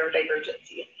about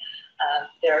neurodivergency.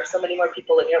 There are so many more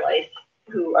people in your life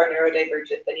who are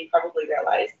neurodivergent than you probably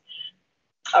realize.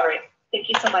 All right. Thank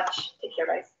you so much. Take care,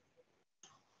 guys.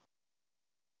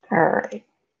 All right.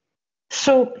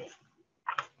 So,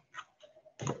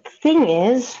 thing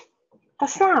is,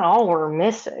 that's not all we're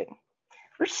missing.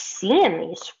 we're seeing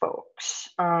these folks.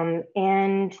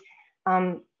 And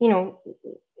you know,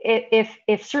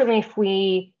 if certainly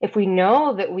if we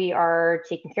know that we are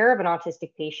taking care of an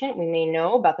autistic patient, we may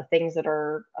know about the things that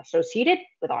are associated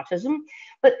with autism,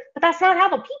 but that's not how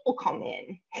the people come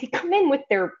in. They come in with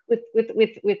their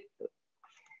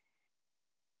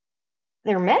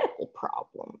medical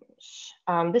problems.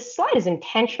 This slide is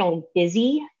intentionally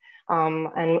busy,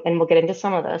 and we'll get into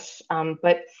some of this.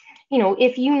 But you know,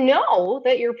 if you know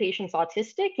that your patient's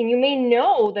autistic, and you may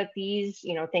know that these,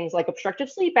 you know, things like obstructive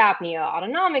sleep apnea,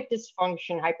 autonomic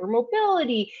dysfunction,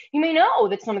 hypermobility, you may know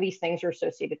that some of these things are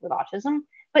associated with autism,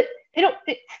 but they don't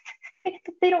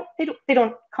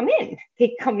come in.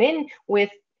 They come in with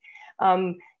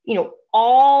you know,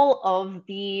 all of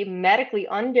the medically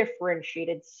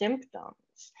undifferentiated symptoms.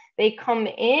 They come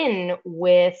in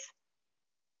with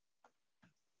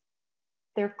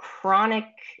their chronic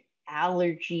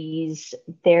allergies,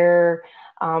 their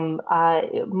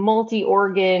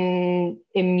multi-organ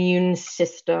immune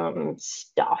system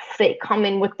stuff. They come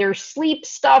in with their sleep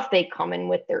stuff. They come in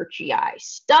with their GI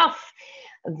stuff,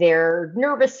 their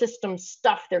nervous system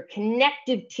stuff, their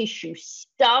connective tissue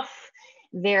stuff,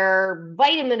 their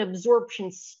vitamin absorption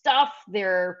stuff,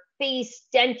 their face,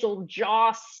 dental,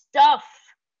 jaw stuff.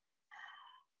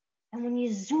 And when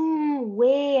you zoom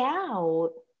way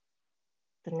out,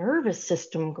 the nervous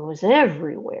system goes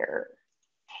everywhere.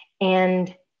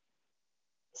 And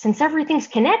since everything's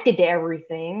connected to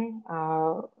everything,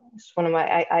 it's one of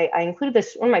my, I included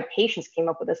this, one of my patients came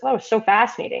up with this. That was so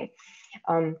fascinating.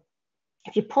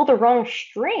 If you pull the wrong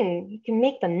string, you can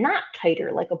make the knot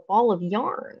tighter, like a ball of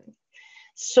yarn.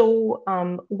 So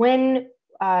when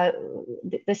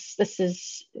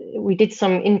we did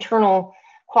some internal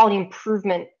quality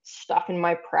improvement stuff in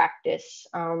my practice.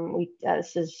 We've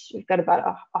got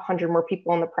about 100 more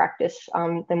people in the practice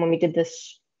than when we did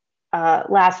this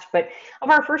last, but of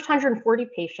our first 140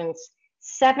 patients,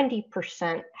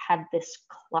 70% had this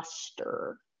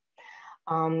cluster.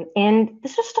 And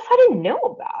this was stuff I didn't know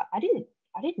about. I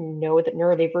didn't know that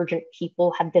neurodivergent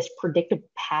people had this predictable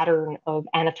pattern of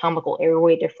anatomical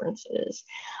airway differences.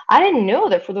 I didn't know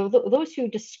that for those who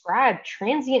describe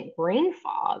transient brain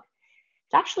fog,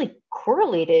 it's actually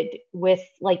correlated with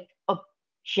like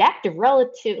objective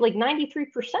relative, like 93%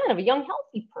 of a young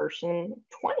healthy person,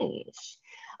 20s.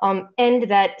 And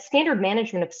that standard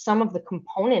management of some of the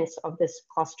components of this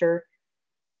cluster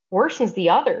worsens the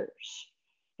others.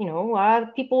 You know,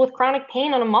 people with chronic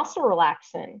pain on a muscle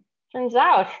relaxant, turns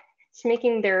out it's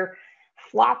making their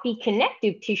floppy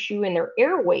connective tissue in their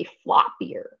airway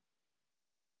floppier.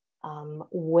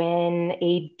 When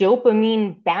a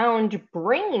dopamine-bound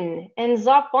brain ends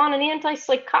up on an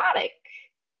antipsychotic,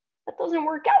 that doesn't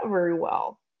work out very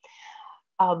well.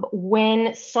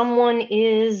 When someone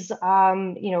is,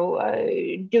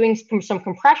 doing some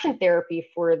compression therapy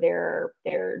for their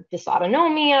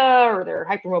dysautonomia or their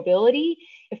hypermobility,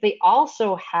 if they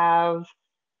also have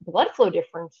blood flow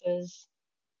differences,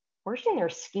 worsening their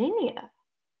ischemia.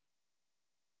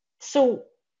 So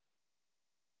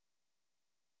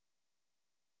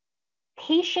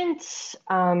patients,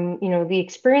 the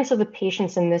experience of the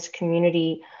patients in this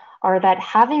community are that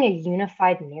having a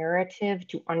unified narrative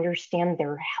to understand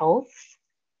their health,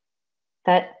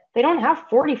 that they don't have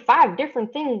 45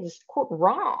 different things, quote,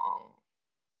 wrong,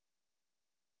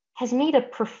 has made a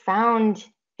profound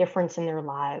difference in their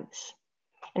lives.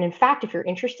 And in fact, if you're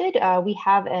interested, we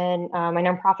have my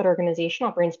nonprofit organization,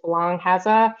 All Brains Belong, has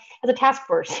a task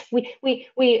force.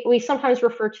 We sometimes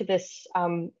refer to this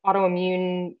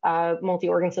autoimmune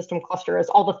multi-organ system cluster as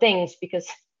all the things, because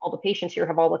all the patients here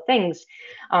have all the things,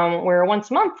 where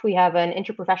once a month we have an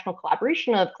interprofessional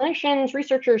collaboration of clinicians,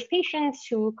 researchers, patients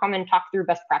who come and talk through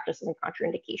best practices and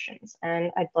contraindications.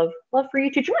 And I'd love for you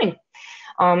to join.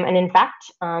 And in fact,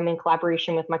 in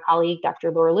collaboration with my colleague,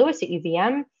 Dr. Laura Lewis at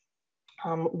UVM,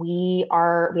 we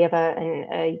have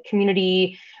a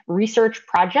community research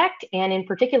project, and in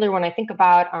particular, when I think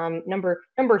about number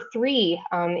 3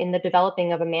 in the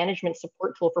developing of a management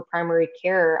support tool for primary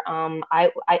care,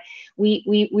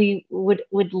 we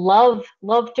would love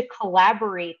to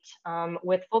collaborate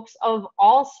with folks of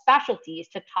all specialties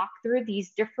to talk through these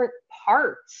different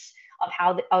parts of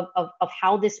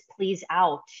how this plays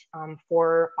out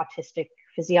for autistic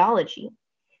physiology.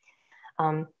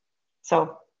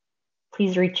 So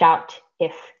please reach out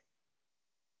if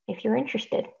you're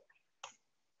interested.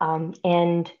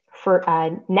 And for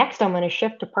next, I'm going to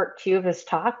shift to part 2 of this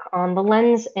talk on the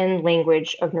lens and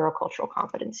language of neurocultural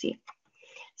competency.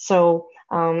 So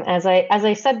as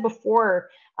I said before,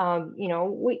 You know,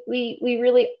 we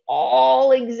really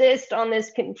all exist on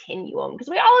this continuum because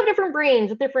we all have different brains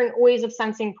with different ways of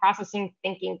sensing, processing,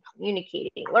 thinking,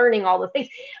 communicating, learning, all the things.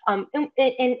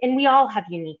 And we all have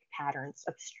unique patterns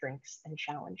of strengths and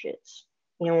challenges.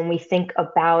 You know, when we think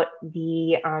about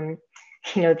the,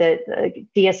 you know, the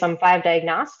DSM-5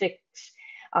 diagnostics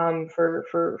for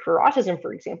autism,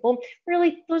 for example,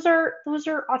 really those are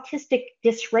autistic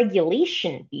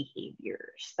dysregulation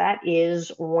behaviors. That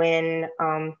is when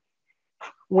a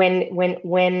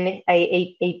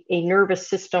nervous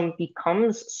system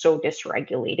becomes so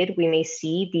dysregulated, we may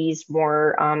see these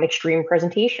more extreme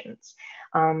presentations.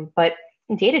 But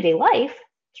in day-to-day life,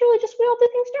 it's really just we all do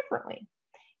things differently.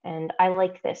 And I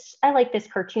like this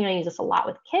cartoon. I use this a lot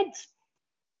with kids,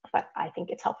 but I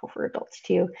think it's helpful for adults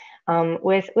too.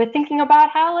 With thinking about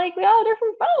how like we all have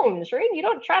different phones, right? You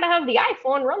don't try to have the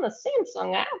iPhone run the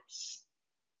Samsung apps. It's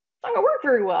not gonna work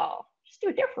very well. Just do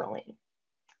it differently.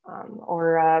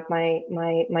 Or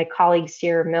my colleague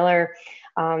Sierra Miller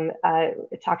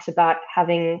talks about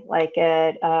having like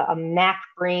a Mac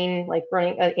brain like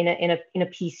running in a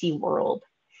PC world.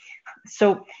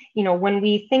 So, you know, when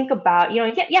we think about, you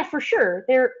know, yeah, for sure,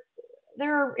 there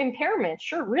are impairments,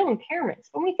 sure, real impairments.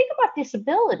 When we think about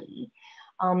disability,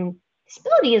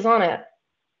 disability is on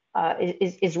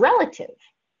is relative,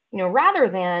 you know, rather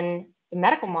than the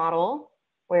medical model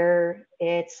where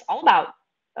it's all about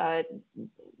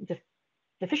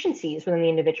deficiencies within the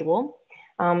individual.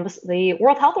 The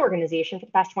World Health Organization for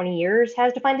the past 20 years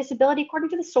has defined disability according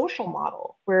to the social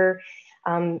model, where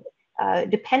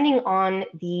depending on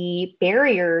the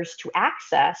barriers to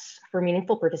access for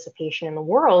meaningful participation in the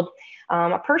world,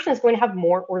 a person is going to have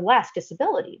more or less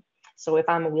disability. So if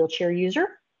I'm a wheelchair user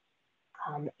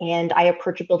and I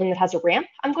approach a building that has a ramp,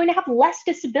 I'm going to have less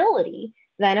disability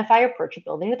than if I approach a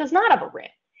building that does not have a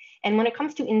ramp. And when it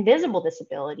comes to invisible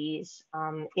disabilities,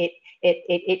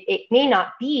 it may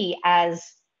not be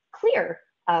as clear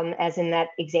as in that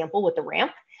example with the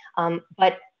ramp,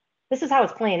 but this is how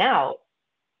it's playing out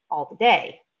all the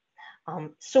day.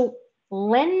 So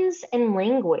lens and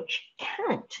language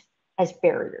count as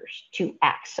barriers to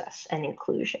access and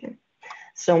inclusion.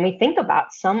 So when we think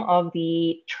about some of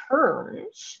the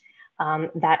terms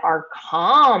that are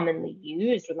commonly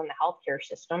used within the healthcare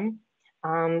system,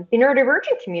 the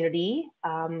neurodivergent community,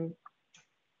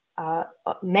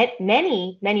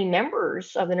 many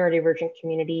members of the neurodivergent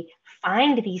community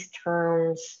find these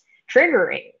terms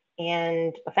triggering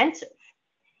and offensive.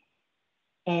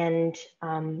 And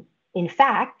in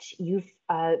fact, you've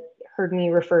heard me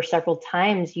refer several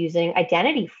times using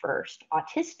identity first,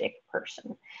 autistic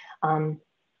person,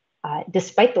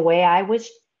 despite the way I was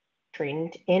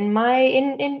trained in my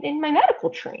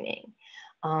medical training.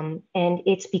 And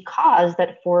it's because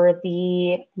that for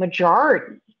the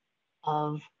majority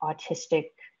of autistic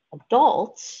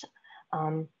adults,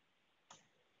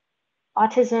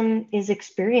 autism is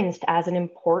experienced as an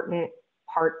important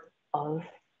part of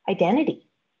identity.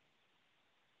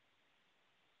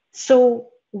 So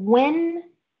when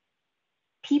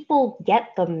people get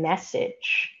the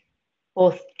message,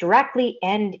 both directly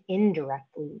and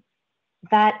indirectly,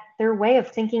 that their way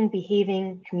of thinking,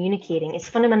 behaving, communicating is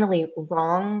fundamentally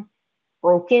wrong,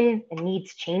 broken, and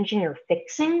needs changing or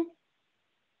fixing,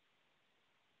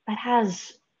 that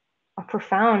has a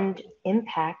profound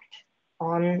impact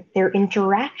on their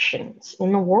interactions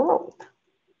in the world.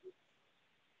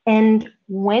 And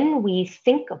when we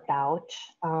think about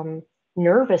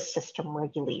nervous system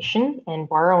regulation, and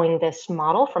borrowing this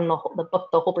model from the book,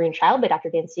 The Whole Brain Child by Dr.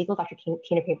 Dan Siegel, Dr.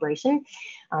 Tina Payne Bryson,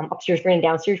 upstairs brain and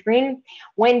downstairs brain.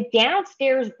 When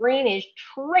downstairs brain is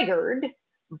triggered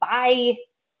by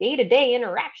day-to-day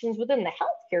interactions within the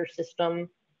healthcare system,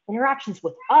 interactions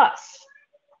with us,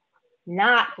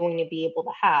 not going to be able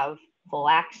to have full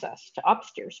access to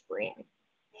upstairs brain.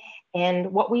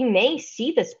 And what we may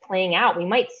see this playing out, we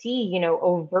might see, you know,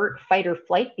 overt fight or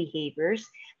flight behaviors,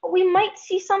 but we might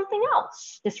see something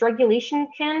else. Dysregulation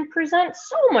can present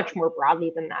so much more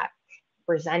broadly than that.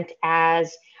 Present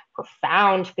as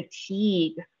profound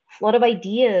fatigue, flood of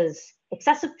ideas,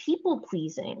 excessive people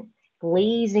pleasing,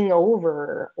 glazing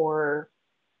over, or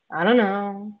I don't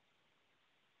know.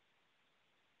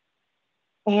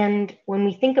 And when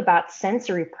we think about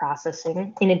sensory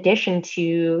processing, in addition to,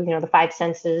 you know, the five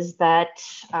senses that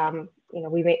you know,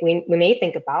 we may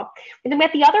think about, we think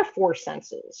about the other four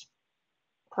senses: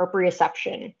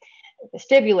 proprioception,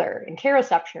 vestibular,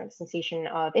 interoception, the sensation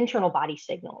of internal body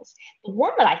signals. The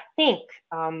one that I think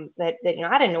that you know,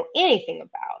 I didn't know anything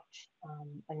about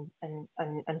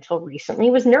until recently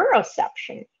was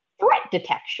neuroception, threat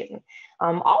detection.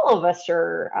 All of us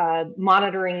are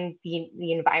monitoring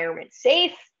the environment: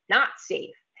 safe, not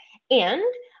safe, And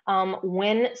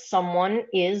when someone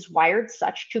is wired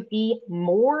such to be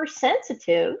more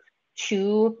sensitive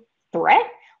to threat,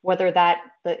 whether that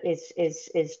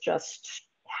is just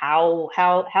how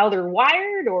they're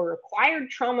wired or acquired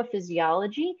trauma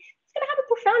physiology, it's going to have a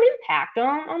profound impact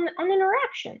on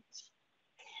interactions.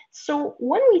 So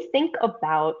when we think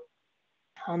about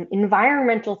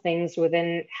environmental things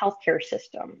within healthcare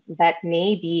system that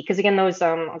may be, because again, those,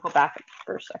 I'll go back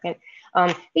for a second.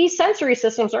 These sensory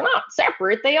systems are not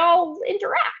separate, they all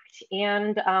interact.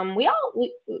 And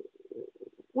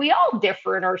we all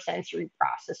differ in our sensory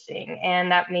processing.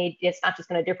 And that it's not just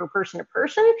gonna differ person to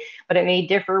person, but it may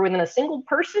differ within a single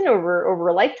person over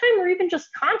a lifetime, or even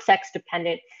just context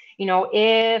dependent. You know,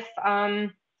 if,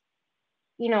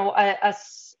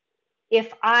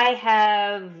 if I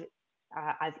have,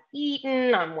 I've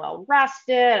eaten, I'm well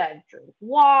rested, I've drank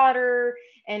water,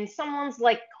 and someone's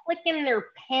like clicking their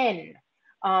pen,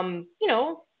 you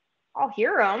know, I'll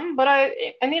hear them, but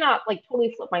I may not like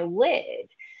totally flip my lid.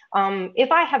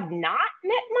 If I have not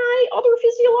met my other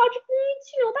physiological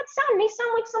needs, you know, that sound may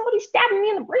sound like somebody stabbing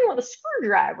me in the brain with a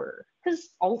screwdriver,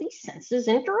 because all these senses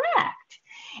interact.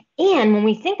 And when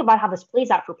we think about how this plays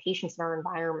out for patients in our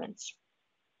environments,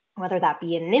 whether that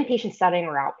be in an inpatient setting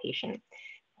or outpatient,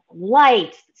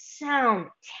 light, sound,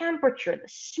 temperature, the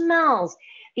smells,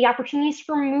 the opportunities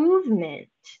for movement.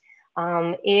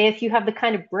 If you have the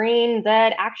kind of brain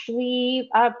that actually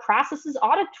processes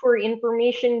auditory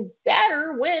information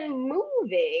better when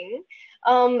moving,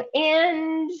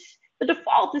 and the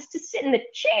default is to sit in the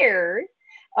chair,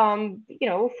 you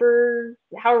know, for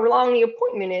however long the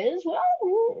appointment is, well,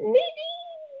 maybe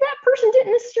that person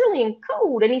didn't necessarily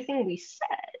encode anything we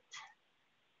said.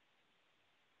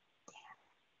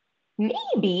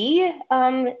 Maybe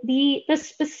the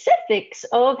specifics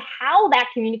of how that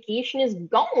communication is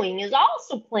going is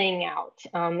also playing out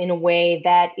in a way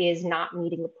that is not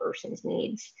meeting the person's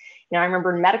needs. You know, I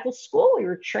remember in medical school, we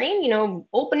were trained, you know,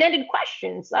 open-ended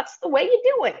questions. That's the way you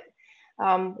do it.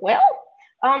 There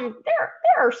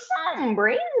are some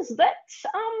brains that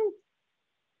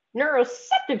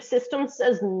neuroceptive system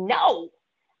says no.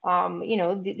 You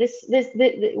know,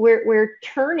 we're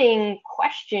turning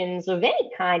questions of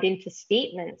any kind into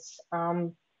statements.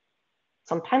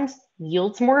 Sometimes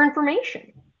yields more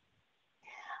information.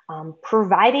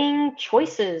 Providing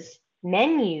choices,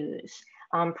 menus,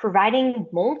 providing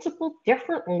multiple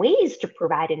different ways to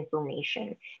provide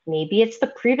information. Maybe it's the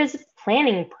pre-visit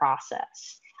planning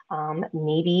process.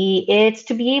 Maybe it's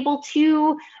to be able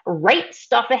to write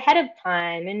stuff ahead of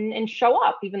time and show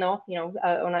up, even though, you know,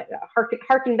 when I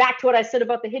harken back to what I said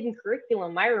about the hidden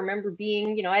curriculum, I remember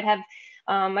being, you know, I'd have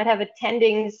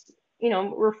attendings, you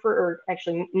know,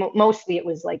 mostly it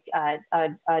was like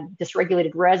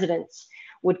dysregulated residents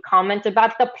would comment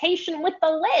about the patient with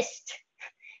the list,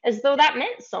 as though that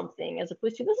meant something, as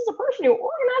opposed to this is a person who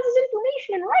organizes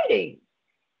information in writing.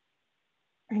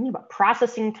 I think about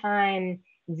processing time,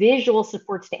 visual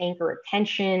supports to anchor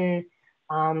attention,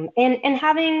 and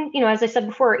having, you know, as I said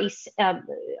before,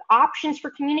 options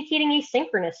for communicating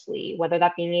asynchronously, whether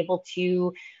that being able to,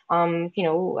 you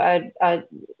know,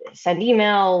 send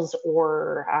emails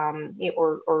or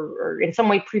in some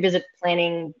way pre-visit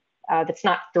planning that's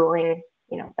not during,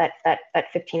 you know, that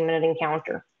 15-minute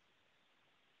encounter,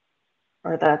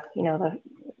 or the, you know, the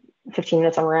 15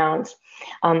 minutes on rounds.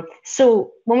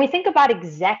 So when we think about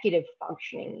executive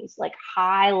functioning, these like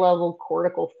high level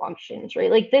cortical functions,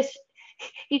 right? Like this,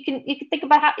 you can think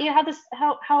about how, you know,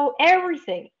 how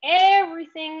everything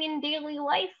in daily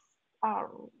life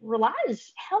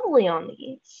relies heavily on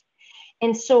these.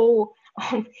 And so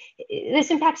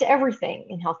this impacts everything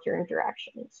in healthcare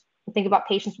interactions. Think about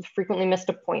patients with frequently missed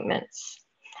appointments,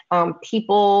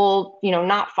 people, you know,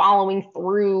 not following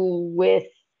through with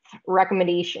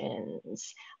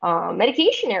recommendations,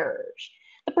 medication errors,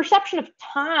 the perception of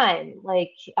time.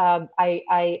 Like I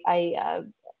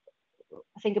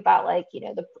think about, like, you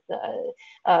know,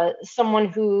 someone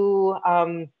who,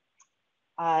 you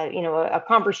know, a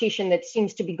conversation that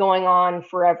seems to be going on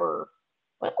forever.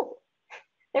 Well,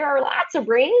 there are lots of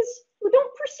brains who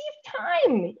don't perceive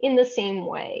time in the same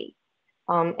way,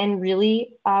 and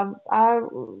really are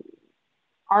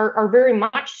very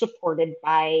much supported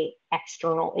by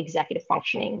external executive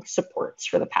functioning supports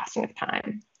for the passing of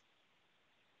time.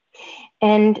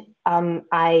 And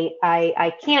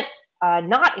I can't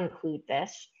not include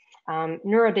this.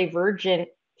 Neurodivergent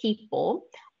people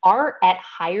are at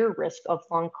higher risk of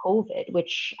long COVID,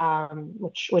 which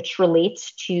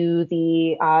relates to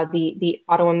the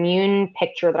autoimmune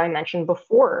picture that I mentioned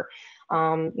before.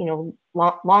 You know,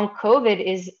 long COVID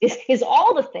is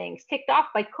all the things kicked off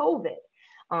by COVID.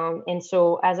 And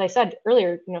so, as I said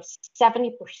earlier,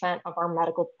 70% of our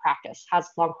medical practice has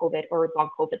long COVID or long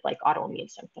COVID-like autoimmune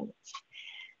symptoms.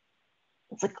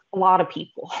 It's like a lot of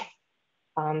people.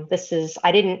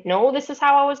 I didn't know this is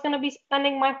how I was going to be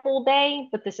spending my whole day,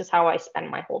 but this is how I spend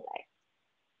my whole day.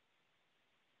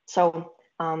 So,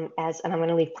 and I'm going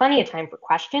to leave plenty of time for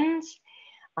questions,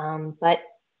 but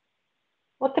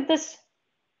look at this,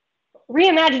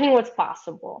 reimagining what's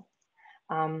possible.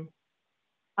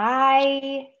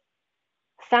 I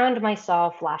found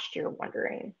myself last year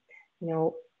wondering,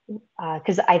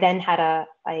 because I then had a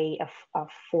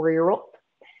 4-year-old,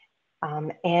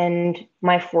 and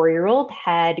my 4-year-old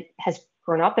has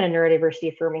grown up in a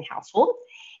neurodiversity affirming household,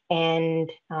 and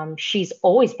she's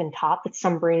always been taught that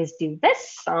some brains do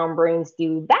this, some brains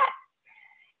do that,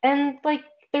 and like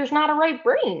there's not a right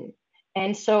brain.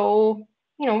 And so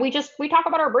we talk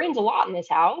about our brains a lot in this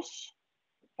house.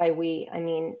 By we, I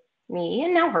mean me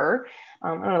and now her. I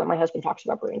don't know that my husband talks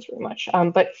about brains very much,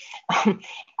 but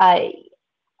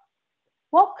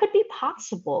what could be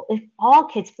possible if all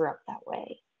kids grew up that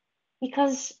way?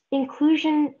 Because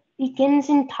inclusion begins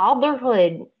in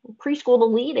toddlerhood, preschool the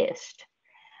latest.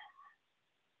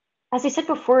 As I said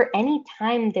before,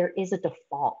 anytime there is a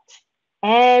default,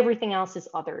 everything else is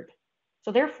othered.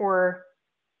 So therefore,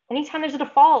 anytime there's a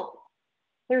default,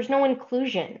 there's no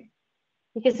inclusion,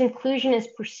 because inclusion is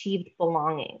perceived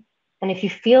belonging. And if you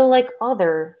feel like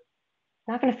other,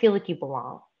 you're not going to feel like you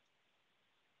belong.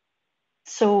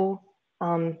 So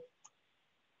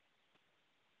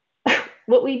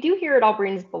what we do here at All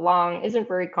Brains Belong isn't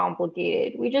very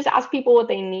complicated. We just ask people what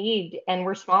they need, and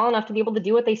we're small enough to be able to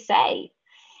do what they say.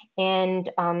 And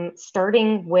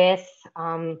starting with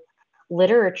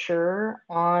literature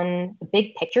on the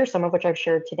big picture, some of which I've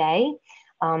shared today,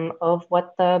 of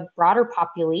what the broader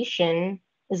population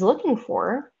is looking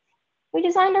for, we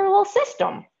designed our little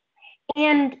system.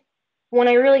 And when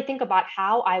I really think about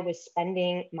how I was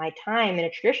spending my time in a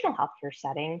traditional healthcare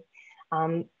setting,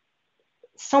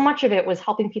 so much of it was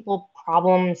helping people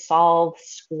problem solve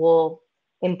school,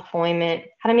 employment,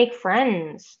 how to make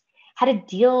friends, how to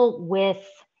deal with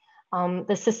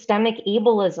the systemic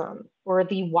ableism or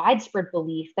the widespread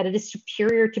belief that it is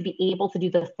superior to be able to do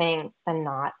the thing than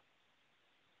not.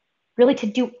 Really, to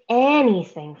do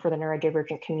anything for the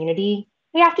neurodivergent community,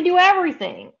 we have to do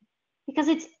everything, because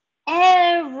it's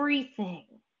everything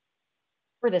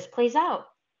where this plays out.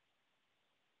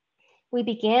 We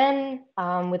began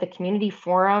with a community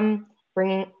forum,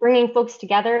 bringing folks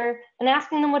together and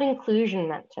asking them what inclusion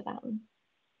meant to them.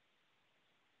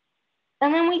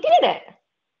 And then we did it.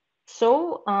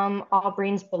 So All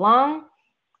Brains Belong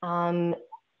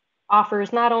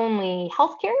offers not only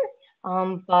healthcare,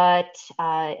 but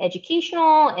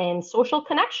educational and social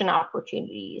connection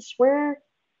opportunities, where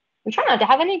we try not to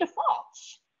have any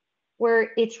defaults,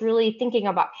 where it's really thinking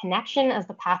about connection as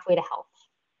the pathway to health.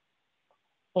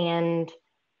 And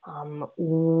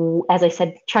as I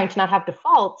said, trying to not have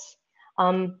defaults,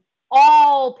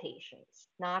 all patients,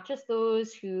 not just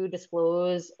those who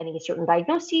disclose any certain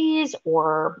diagnoses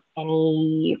or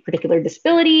any particular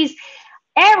disabilities,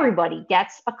 everybody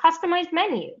gets a customized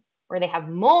menu where they have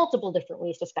multiple different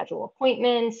ways to schedule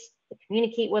appointments, to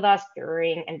communicate with us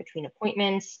during and between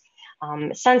appointments,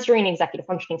 sensory and executive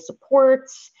functioning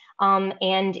supports,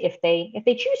 and if they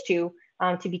choose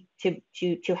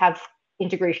to have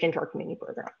integration into our community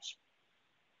programs.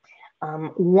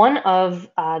 One of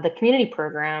the community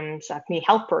programs, community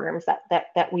health programs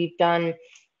that we've done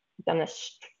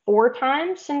this 4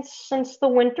 times since the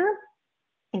winter,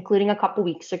 including a couple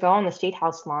weeks ago on the State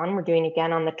House lawn. We're doing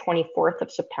again on the 24th of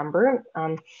September.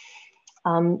 A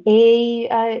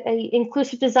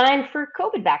inclusive design for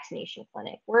COVID vaccination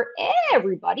clinic, where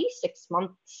everybody 6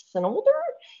 months and older,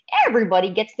 everybody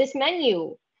gets this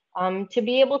menu to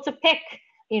be able to pick,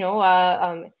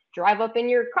 drive up in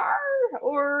your car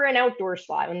or an outdoor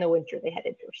slot. In the winter, they had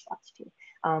indoor slots too.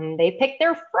 They pick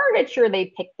their furniture,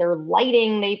 they pick their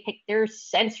lighting, they pick their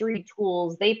sensory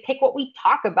tools, they pick what we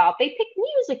talk about, they pick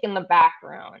music in the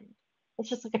background. It's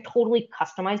just like a totally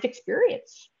customized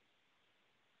experience.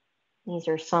 These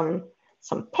are some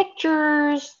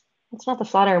pictures. It's not the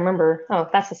slide I remember. Oh,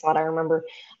 that's the slide I remember.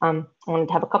 I wanted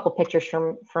to have a couple pictures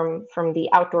from the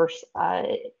outdoors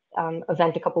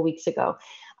event a couple weeks ago.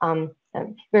 I'm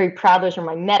very proud. Those are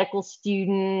my medical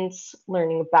students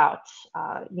learning about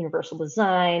universal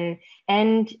design,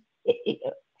 and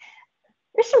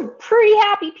there's some pretty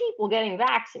happy people getting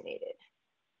vaccinated.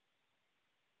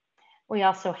 We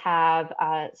also have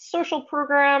social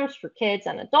programs for kids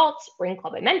and adults. Brain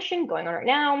Club I mentioned, going on right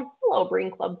now. Hello,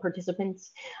 Brain Club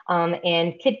participants.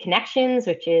 And Kid Connections,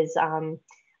 which is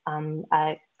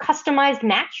customized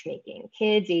matchmaking.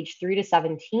 Kids age 3 to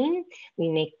 17, we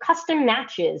make custom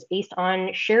matches based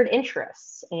on shared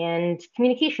interests and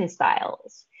communication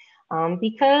styles,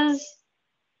 because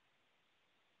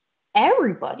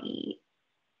everybody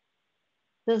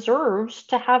deserves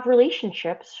to have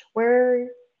relationships where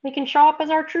we can show up as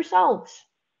our true selves.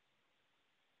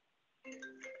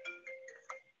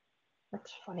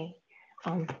 That's funny.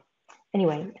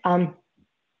 Anyway,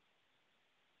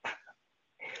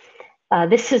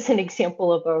 this is an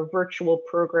example of a virtual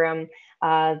program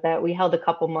that we held a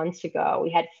couple months ago.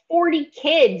 We had 40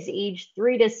 kids aged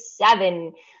 3 to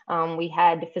 7. We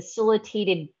had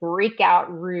facilitated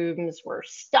breakout rooms where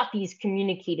stuffies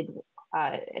communicated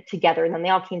together, and then they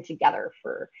all came together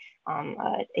for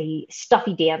a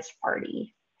stuffy dance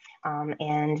party.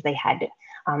 And they had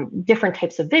different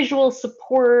types of visual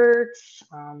support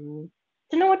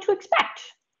to know what to expect.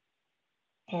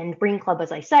 And Brain Club,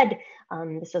 as I said,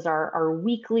 this is our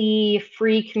weekly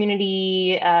free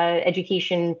community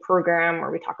education program where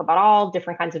we talk about all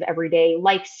different kinds of everyday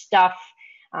life stuff.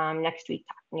 Next week,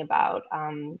 talking about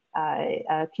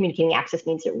communicating access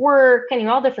needs at work, and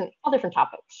all different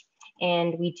topics.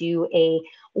 And we do a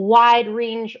wide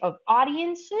range of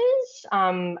audiences,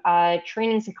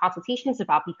 trainings and consultations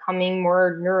about becoming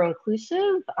more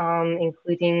neuroinclusive,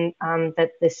 including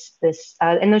that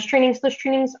and those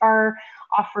trainings are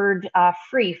offered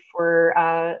free for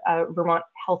Vermont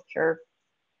healthcare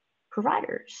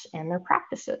providers and their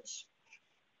practices.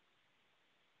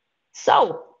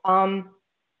 So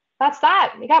that's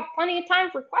that. We got plenty of time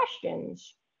for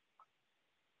questions.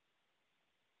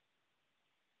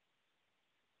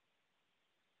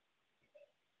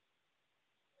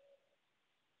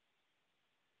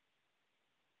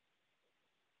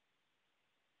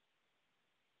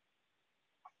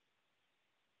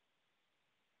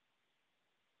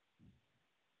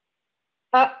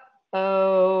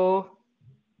 Uh-oh.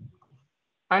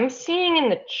 I'm seeing in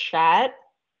the chat,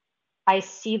 I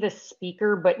see the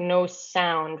speaker, but no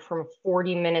sound from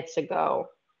 40 minutes ago.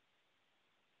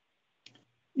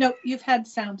 No, you've had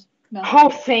sound. No. Oh,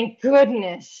 thank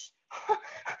goodness.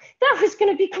 That was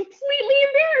going to be completely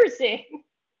embarrassing.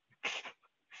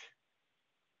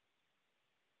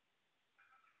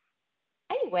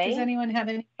 Anyway. Does anyone have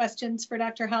any questions for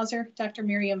Dr. Hauser? Dr.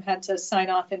 Miriam had to sign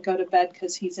off and go to bed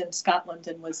because he's in Scotland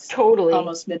and was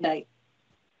almost midnight.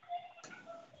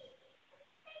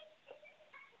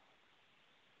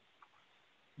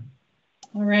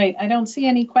 All right, I don't see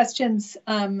any questions.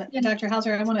 Dr.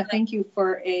 Hauser, I want to thank you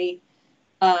for a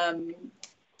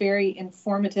very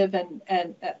informative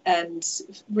and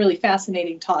really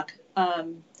fascinating talk.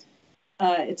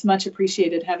 It's much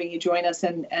appreciated having you join us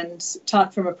and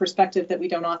talk from a perspective that we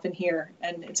don't often hear.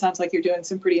 And it sounds like you're doing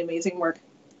some pretty amazing work.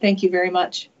 Thank you very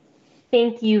much.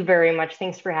 Thank you very much.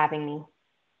 Thanks for having me.